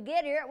journey to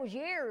get here, it was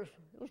years.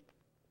 It was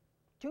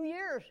 2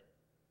 years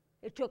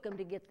it took them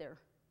to get there.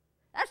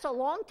 That's a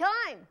long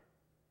time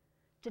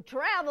to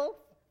travel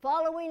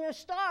following a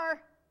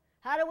star.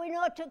 How do we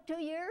know it took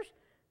 2 years?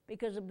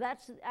 Because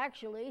that's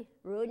actually,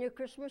 ruin your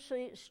Christmas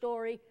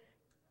story,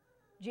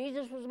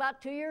 Jesus was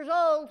about 2 years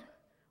old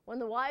when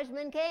the wise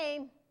men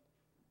came.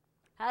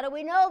 How do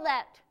we know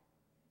that?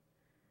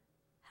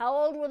 How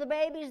old were the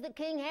babies that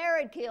King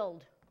Herod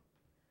killed?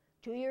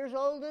 2 years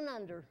old and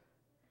under.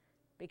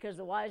 Because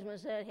the wise men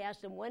said, he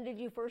asked them, when did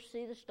you first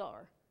see the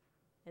star?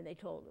 And they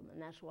told him,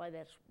 and that's why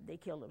they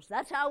killed him. So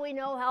that's how we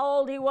know how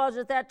old he was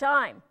at that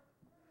time.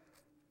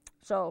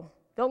 So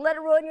don't let it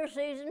ruin your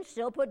season.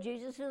 Still put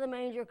Jesus in the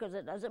manger, because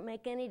it doesn't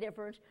make any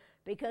difference.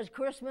 Because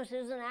Christmas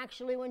isn't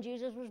actually when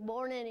Jesus was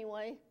born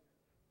anyway.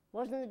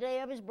 Wasn't the day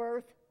of his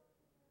birth.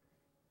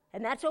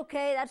 And that's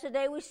okay. That's the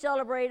day we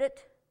celebrate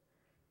it.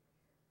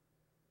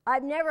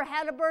 I've never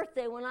had a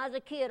birthday when I was a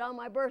kid on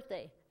my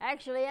birthday.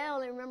 Actually, I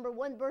only remember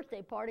one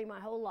birthday party my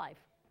whole life.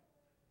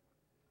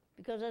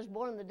 Because I was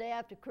born the day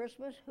after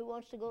Christmas, who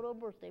wants to go to a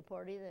birthday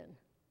party then?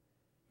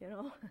 You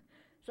know?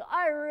 So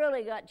I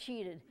really got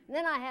cheated. And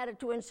then I had a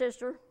twin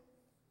sister,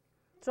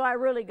 so I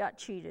really got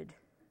cheated.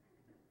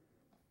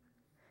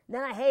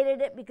 Then I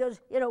hated it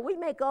because, we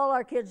make all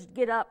our kids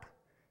get up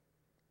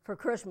for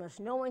Christmas.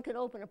 No one can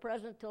open a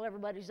present till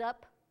everybody's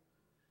up.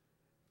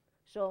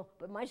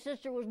 But my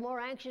sister was more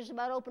anxious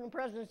about opening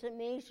presents than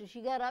me, so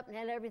she got up and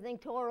had everything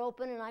tore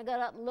open, and I got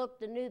up and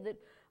looked and knew that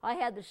I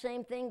had the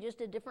same thing, just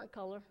a different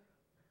color.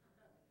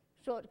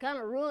 So it kind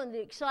of ruined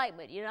the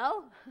excitement,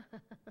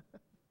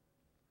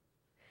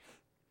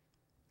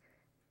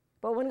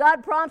 But when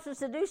God prompts us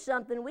to do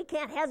something, we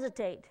can't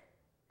hesitate.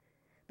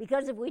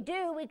 Because if we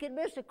do, we could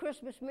miss a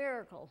Christmas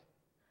miracle.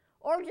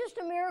 Or just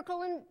a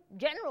miracle in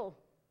general.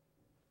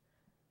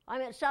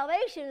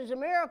 Salvation is a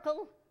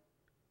miracle.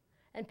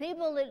 And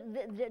people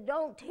that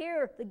don't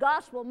hear the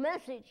gospel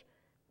message,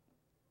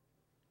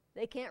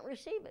 they can't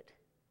receive it.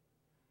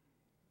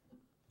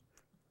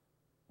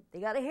 They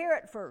got to hear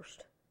it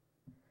first.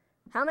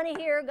 How many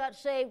here got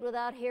saved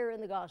without hearing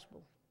the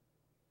gospel?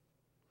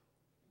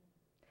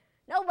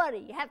 Nobody.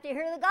 You have to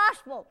hear the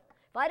gospel.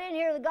 If I didn't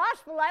hear the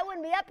gospel, I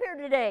wouldn't be up here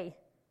today.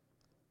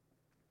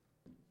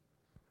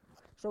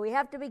 So we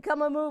have to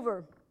become a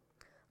mover.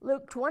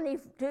 Luke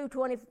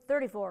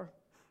 22:34.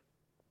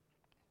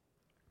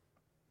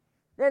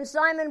 Then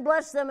Simon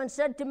blessed them and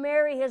said to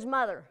Mary, his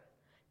mother.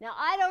 Now,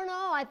 I don't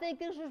know. I think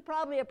this was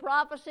probably a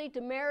prophecy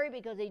to Mary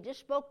because he just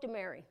spoke to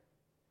Mary.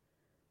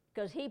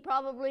 Because he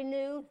probably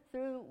knew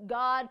through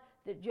God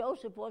that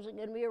Joseph wasn't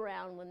going to be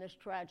around when this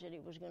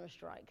tragedy was going to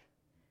strike.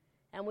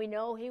 And we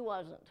know he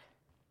wasn't.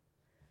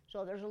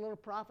 So there's a little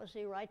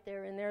prophecy right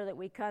there in there that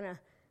we kind of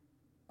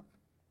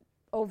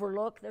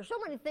overlook. There's so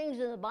many things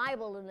in the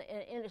Bible and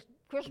in a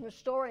Christmas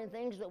story and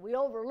things that we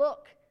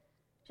overlook.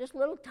 Just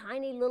little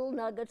tiny little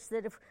nuggets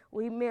that if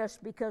we miss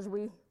because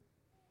we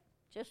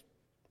just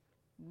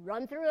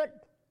run through it.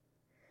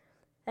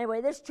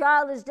 Anyway, this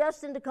child is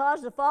destined to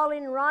cause the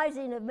falling and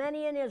rising of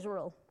many in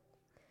Israel,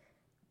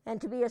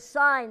 and to be a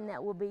sign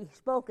that will be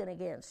spoken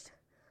against,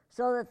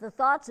 so that the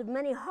thoughts of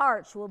many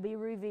hearts will be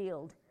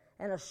revealed,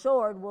 and a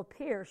sword will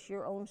pierce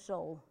your own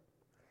soul.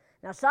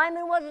 Now,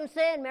 Simon wasn't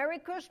saying Merry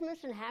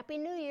Christmas and Happy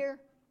New Year.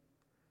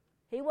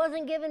 He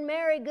wasn't giving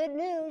Mary good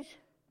news.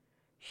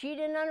 She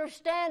didn't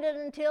understand it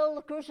until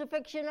the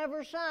crucifixion of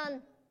her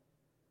son.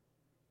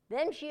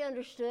 Then she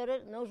understood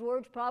it, and those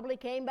words probably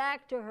came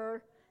back to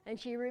her, and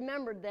she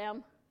remembered them.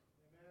 Amen.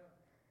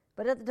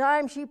 But at the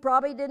time, she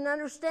probably didn't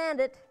understand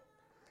it.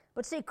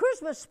 But see,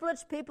 Christmas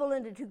splits people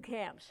into two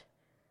camps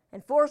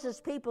and forces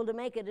people to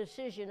make a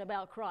decision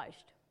about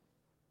Christ.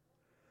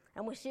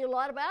 And we see a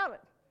lot about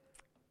it.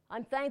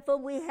 I'm thankful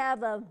we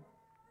have a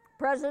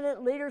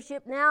president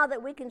leadership now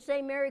that we can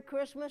say Merry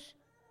Christmas.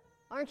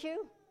 Aren't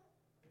you?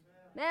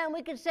 Man,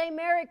 we can say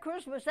Merry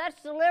Christmas.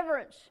 That's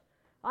deliverance.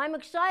 I'm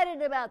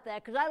excited about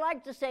that because I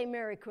like to say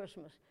Merry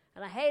Christmas.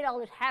 And I hate all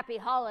this happy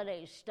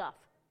holidays stuff.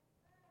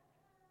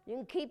 You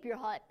can keep your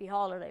happy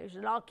holidays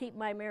and I'll keep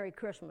my Merry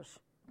Christmas.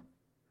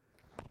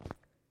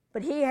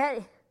 But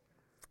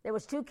there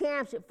was two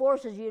camps. It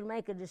forces you to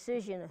make a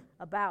decision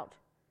about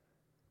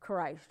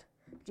Christ.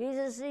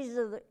 Jesus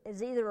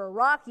is either a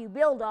rock you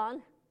build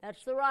on,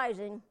 that's the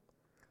rising,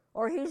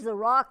 or he's the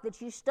rock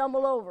that you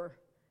stumble over,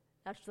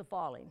 that's the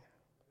falling.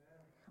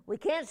 We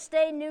can't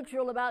stay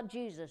neutral about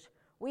Jesus.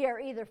 We are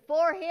either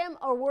for him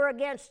or we're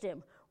against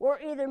him.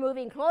 We're either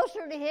moving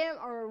closer to him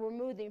or we're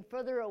moving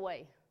further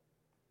away.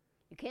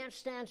 You can't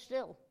stand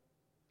still.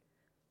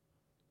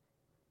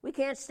 We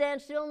can't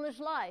stand still in this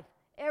life.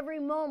 Every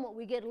moment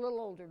we get a little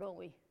older, don't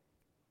we?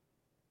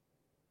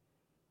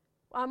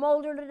 I'm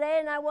older today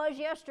than I was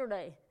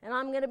yesterday, and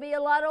I'm going to be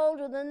a lot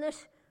older than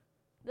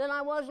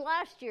I was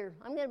last year.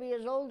 I'm going to be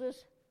as old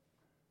as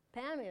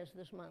Pam is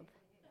this month.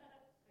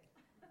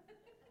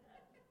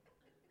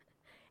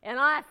 And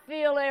I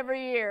feel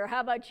every year. How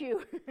about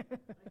you?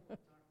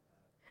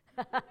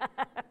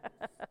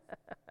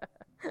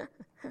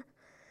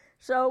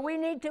 So we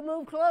need to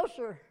move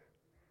closer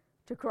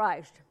to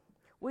Christ.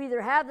 We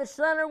either have the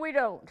Son or we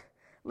don't.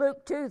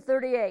 Luke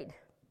 2:38.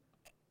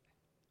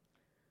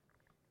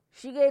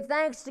 She gave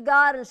thanks to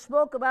God and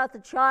spoke about the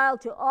child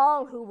to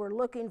all who were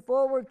looking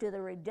forward to the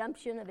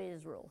redemption of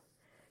Israel.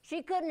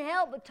 She couldn't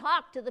help but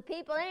talk to the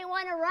people,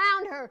 anyone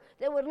around her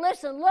that would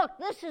listen. Look,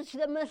 this is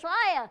the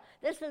Messiah.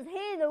 This is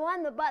he, the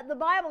one the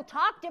Bible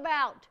talked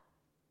about.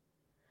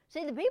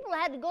 See, the people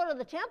had to go to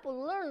the temple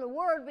to learn the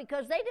Word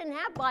because they didn't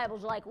have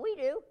Bibles like we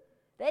do.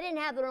 They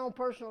didn't have their own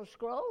personal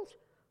scrolls.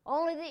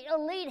 Only the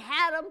elite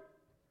had them.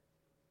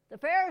 The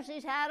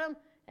Pharisees had them,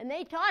 and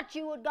they taught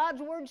you what God's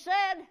Word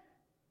said.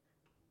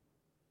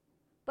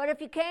 But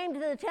if you came to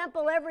the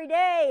temple every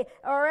day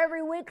or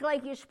every week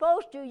like you're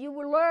supposed to, you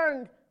would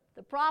learn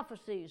the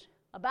prophecies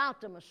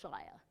about the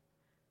Messiah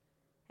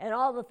and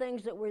all the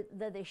things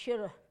that they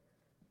should have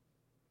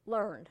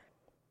learned.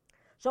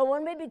 So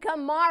when we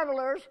become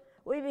marvelers,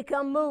 we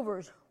become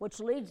movers, which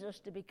leads us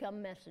to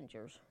become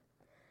messengers.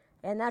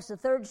 And that's the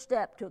third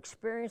step to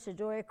experience the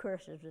joy of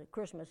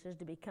Christmas is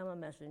to become a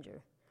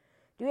messenger.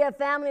 Do you have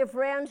family or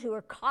friends who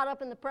are caught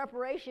up in the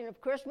preparation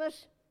of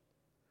Christmas?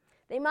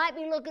 They might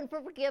be looking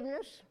for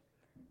forgiveness,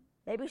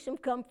 maybe some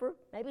comfort,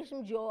 maybe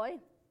some joy.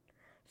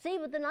 See,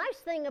 but the nice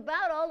thing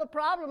about all the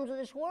problems of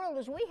this world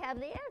is we have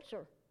the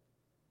answer.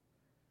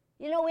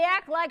 You know, we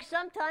act like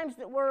sometimes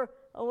that we're,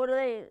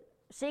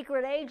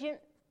 secret agent?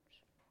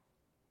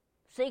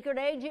 Secret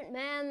agent,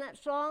 man, that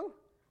song?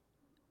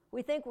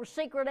 We think we're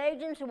secret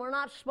agents and we're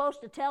not supposed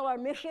to tell our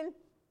mission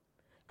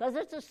because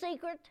it's a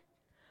secret.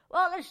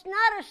 Well, it's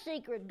not a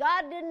secret.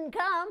 God didn't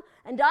come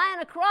and die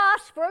on a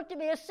cross for it to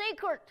be a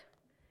secret.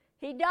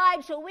 He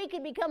died so we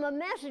could become a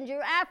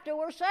messenger after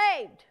we're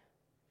saved.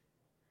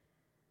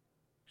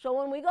 So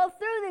when we go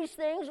through these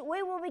things,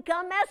 we will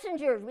become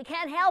messengers. We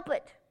can't help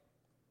it.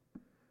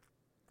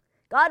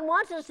 God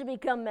wants us to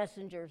become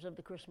messengers of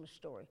the Christmas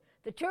story,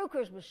 the true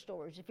Christmas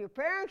stories. If you're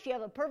parents, you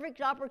have a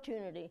perfect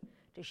opportunity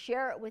to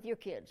share it with your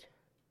kids.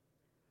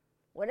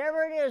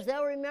 Whatever it is,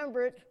 they'll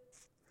remember it.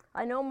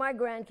 I know my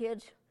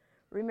grandkids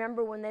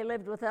remember when they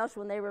lived with us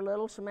when they were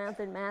little,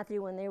 Samantha and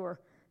Matthew, when they were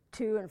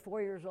 2 and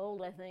 4 years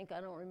old, I think.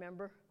 I don't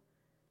remember.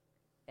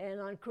 And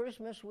on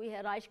Christmas, we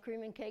had ice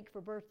cream and cake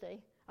for birthday.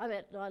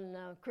 On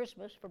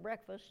Christmas for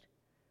breakfast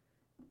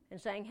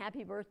and sang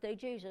Happy Birthday,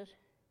 Jesus.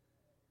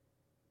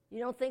 You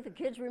don't think the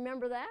kids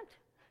remember that?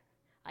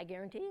 I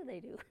guarantee you they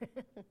do.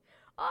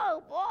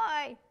 Oh,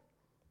 boy.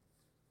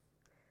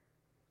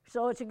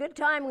 So it's a good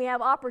time we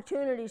have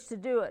opportunities to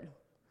do it.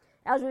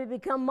 As we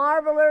become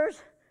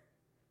marvelers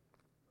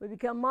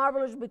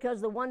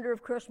because the wonder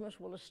of Christmas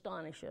will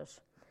astonish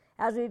us.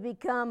 As we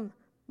become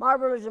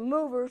marvelers and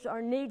movers,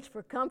 our needs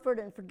for comfort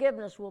and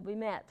forgiveness will be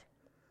met.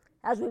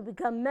 As we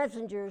become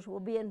messengers,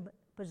 we'll be in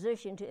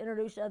position to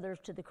introduce others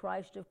to the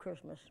Christ of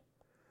Christmas.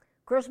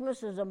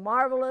 Christmas is a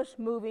marvelous,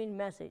 moving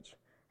message.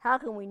 How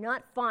can we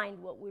not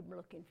find what we've been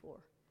looking for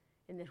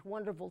in this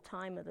wonderful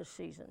time of the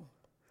season?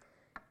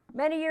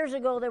 Many years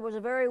ago, there was a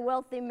very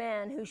wealthy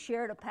man who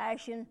shared a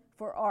passion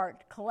for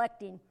art,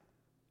 collecting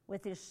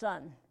with his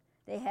son.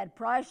 They had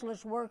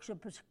priceless works of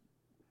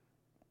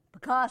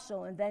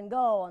Picasso and Van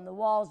Gogh on the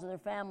walls of their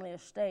family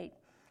estate.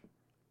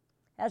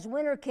 As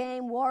winter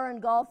came, war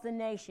engulfed the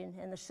nation,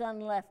 and the son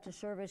left to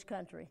serve his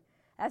country.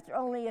 After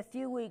only a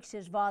few weeks,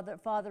 his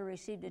father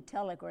received a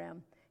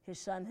telegram his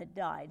son had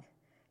died.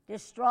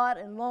 Distraught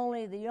and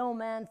lonely, the young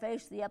man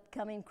faced the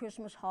upcoming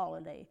Christmas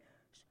holiday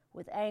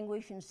with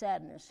anguish and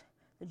sadness.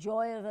 The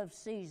joy of the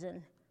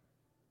season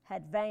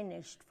had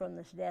vanished from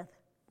this death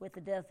with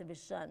the death of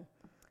his son.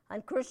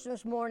 On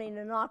Christmas morning,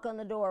 a knock on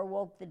the door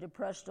woke the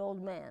depressed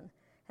old man.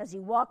 As he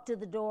walked to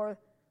the door,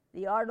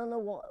 the art on the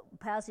wall,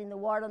 passing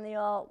the art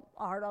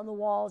on the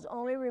walls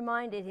only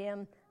reminded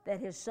him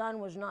that his son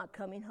was not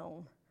coming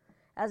home.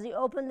 As he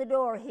opened the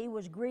door, he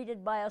was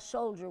greeted by a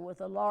soldier with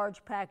a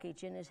large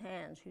package in his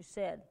hands who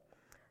said,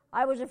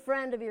 "I was a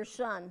friend of your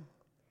son.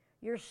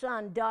 Your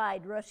son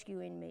died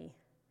rescuing me.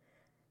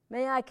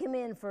 May I come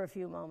in for a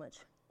few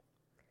moments?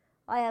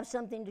 I have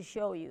something to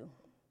show you."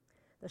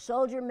 The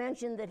soldier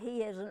mentioned that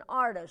he is an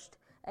artist,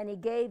 and he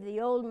gave the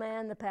old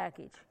man the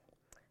package.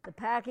 The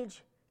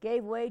package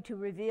gave way to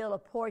reveal a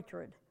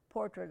portrait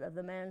of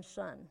the man's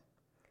son.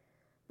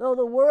 Though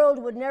the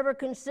world would never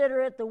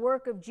consider it the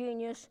work of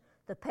genius,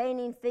 the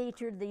painting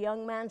featured the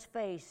young man's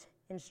face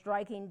in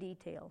striking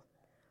detail.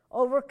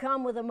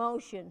 Overcome with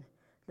emotion,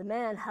 the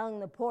man hung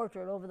the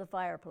portrait over the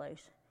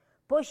fireplace.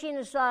 Pushing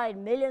aside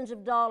millions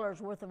of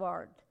dollars worth of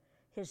art,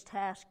 his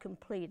task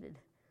completed,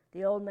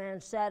 the old man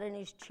sat in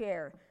his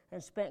chair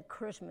and spent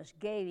Christmas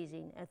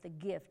gazing at the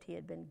gift he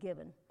had been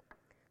given.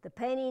 The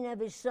painting of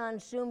his son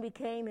soon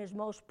became his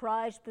most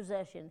prized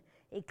possession,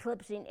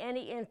 eclipsing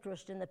any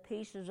interest in the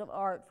pieces of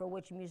art for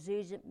which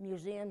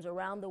museums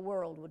around the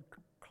world would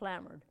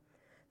clamor.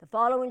 The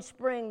following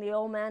spring, the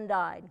old man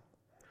died.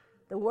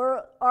 The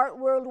art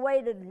world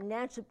waited in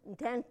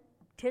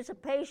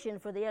anticipation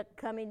for the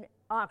upcoming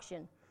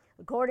auction.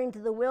 According to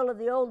the will of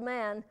the old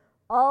man,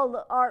 all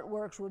the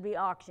artworks would be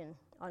auctioned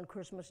on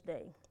Christmas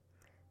Day,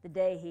 the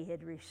day he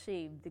had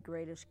received the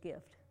greatest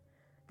gift.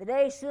 The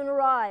day soon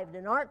arrived,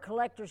 and art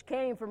collectors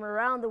came from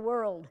around the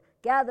world,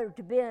 gathered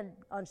to bid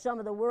on some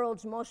of the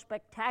world's most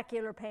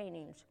spectacular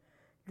paintings.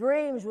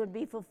 Dreams would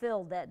be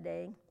fulfilled that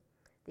day.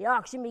 The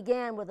auction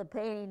began with a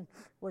painting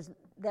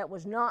that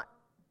was not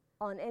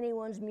on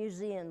anyone's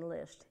museum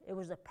list. It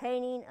was a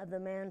painting of the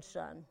man's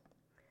son.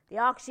 The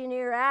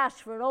auctioneer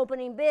asked for an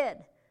opening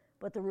bid,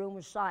 but the room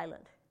was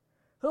silent.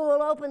 "Who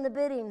will open the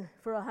bidding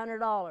for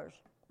 $100?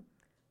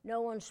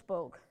 No one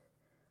spoke.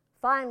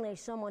 Finally,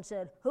 someone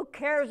said, "Who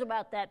cares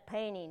about that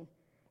painting?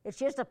 It's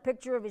just a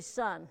picture of his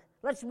son.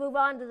 Let's move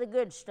on to the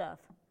good stuff."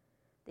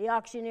 The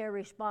auctioneer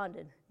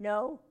responded,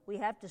 "No, we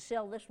have to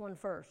sell this one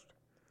first.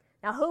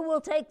 Now, who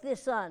will take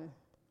this son?"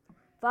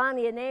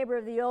 Finally, a neighbor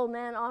of the old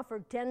man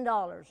offered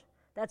 $10.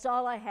 "That's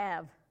all I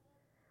have.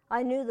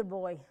 I knew the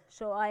boy,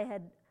 so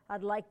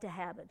I'd like to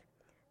have it."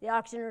 The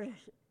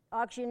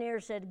auctioneer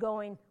said,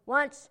 "Going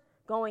once,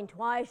 going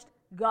twice,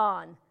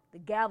 Gone. The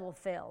gavel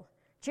fell.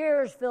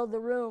 Cheers filled the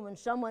room, and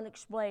someone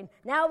explained,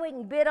 "Now we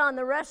can bid on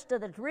the rest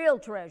of the real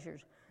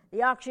treasures."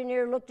 The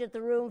auctioneer looked at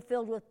the room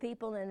filled with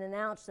people and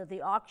announced that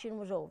the auction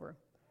was over.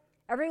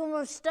 Everyone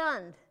was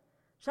stunned.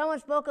 Someone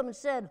spoke up and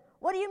said,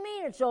 "What do you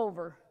mean it's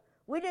over?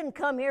 We didn't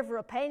come here for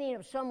a painting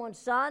of someone's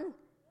son.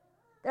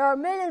 There are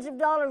millions of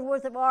dollars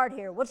worth of art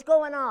here. What's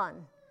going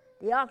on?"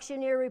 The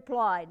auctioneer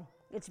replied,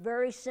 "It's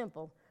very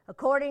simple.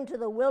 According to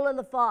the will of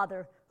the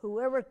Father,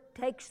 whoever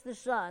takes the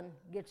Son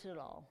gets it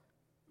all."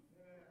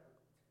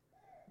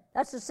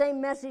 That's the same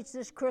message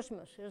this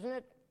Christmas, isn't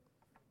it?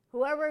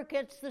 Whoever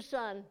gets the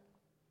Son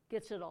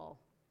gets it all.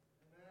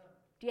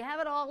 Do you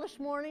have it all this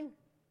morning?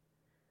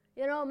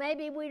 You know,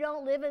 maybe we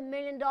don't live in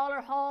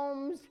million-dollar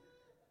homes.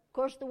 Of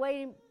course, the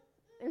way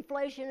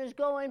inflation is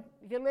going,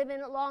 if you live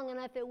in it long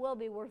enough, it will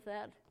be worth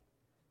that.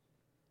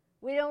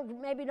 We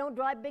maybe don't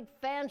drive big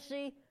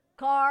fancy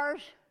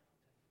cars.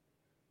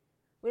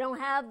 We don't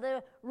have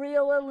the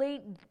real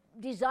elite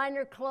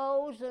designer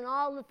clothes and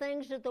all the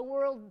things that the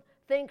world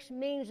thinks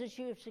means that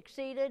you have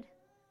succeeded.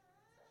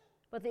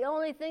 But the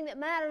only thing that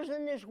matters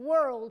in this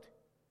world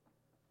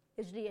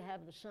is, do you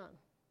have the Son?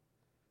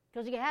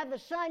 Because if you have the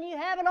Son, you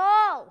have it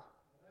all.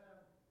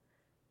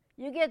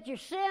 You get your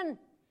sin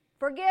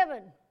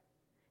forgiven.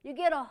 You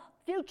get a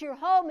future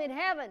home in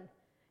heaven.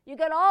 You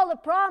get all the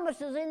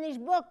promises in this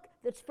book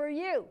that's for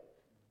you.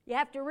 You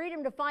have to read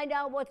them to find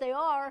out what they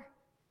are.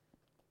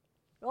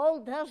 The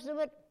Old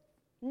Testament,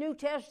 New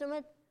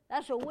Testament,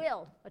 that's a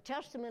will. A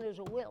testament is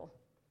a will.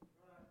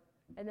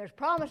 And there's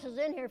promises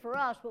in here for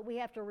us, but we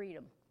have to read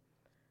them.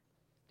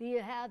 Do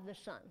you have the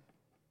Son?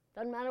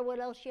 Doesn't matter what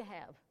else you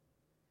have.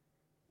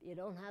 You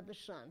don't have the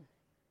Son,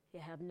 you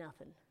have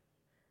nothing.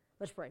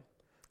 Let's pray.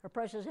 Our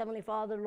precious Heavenly Father,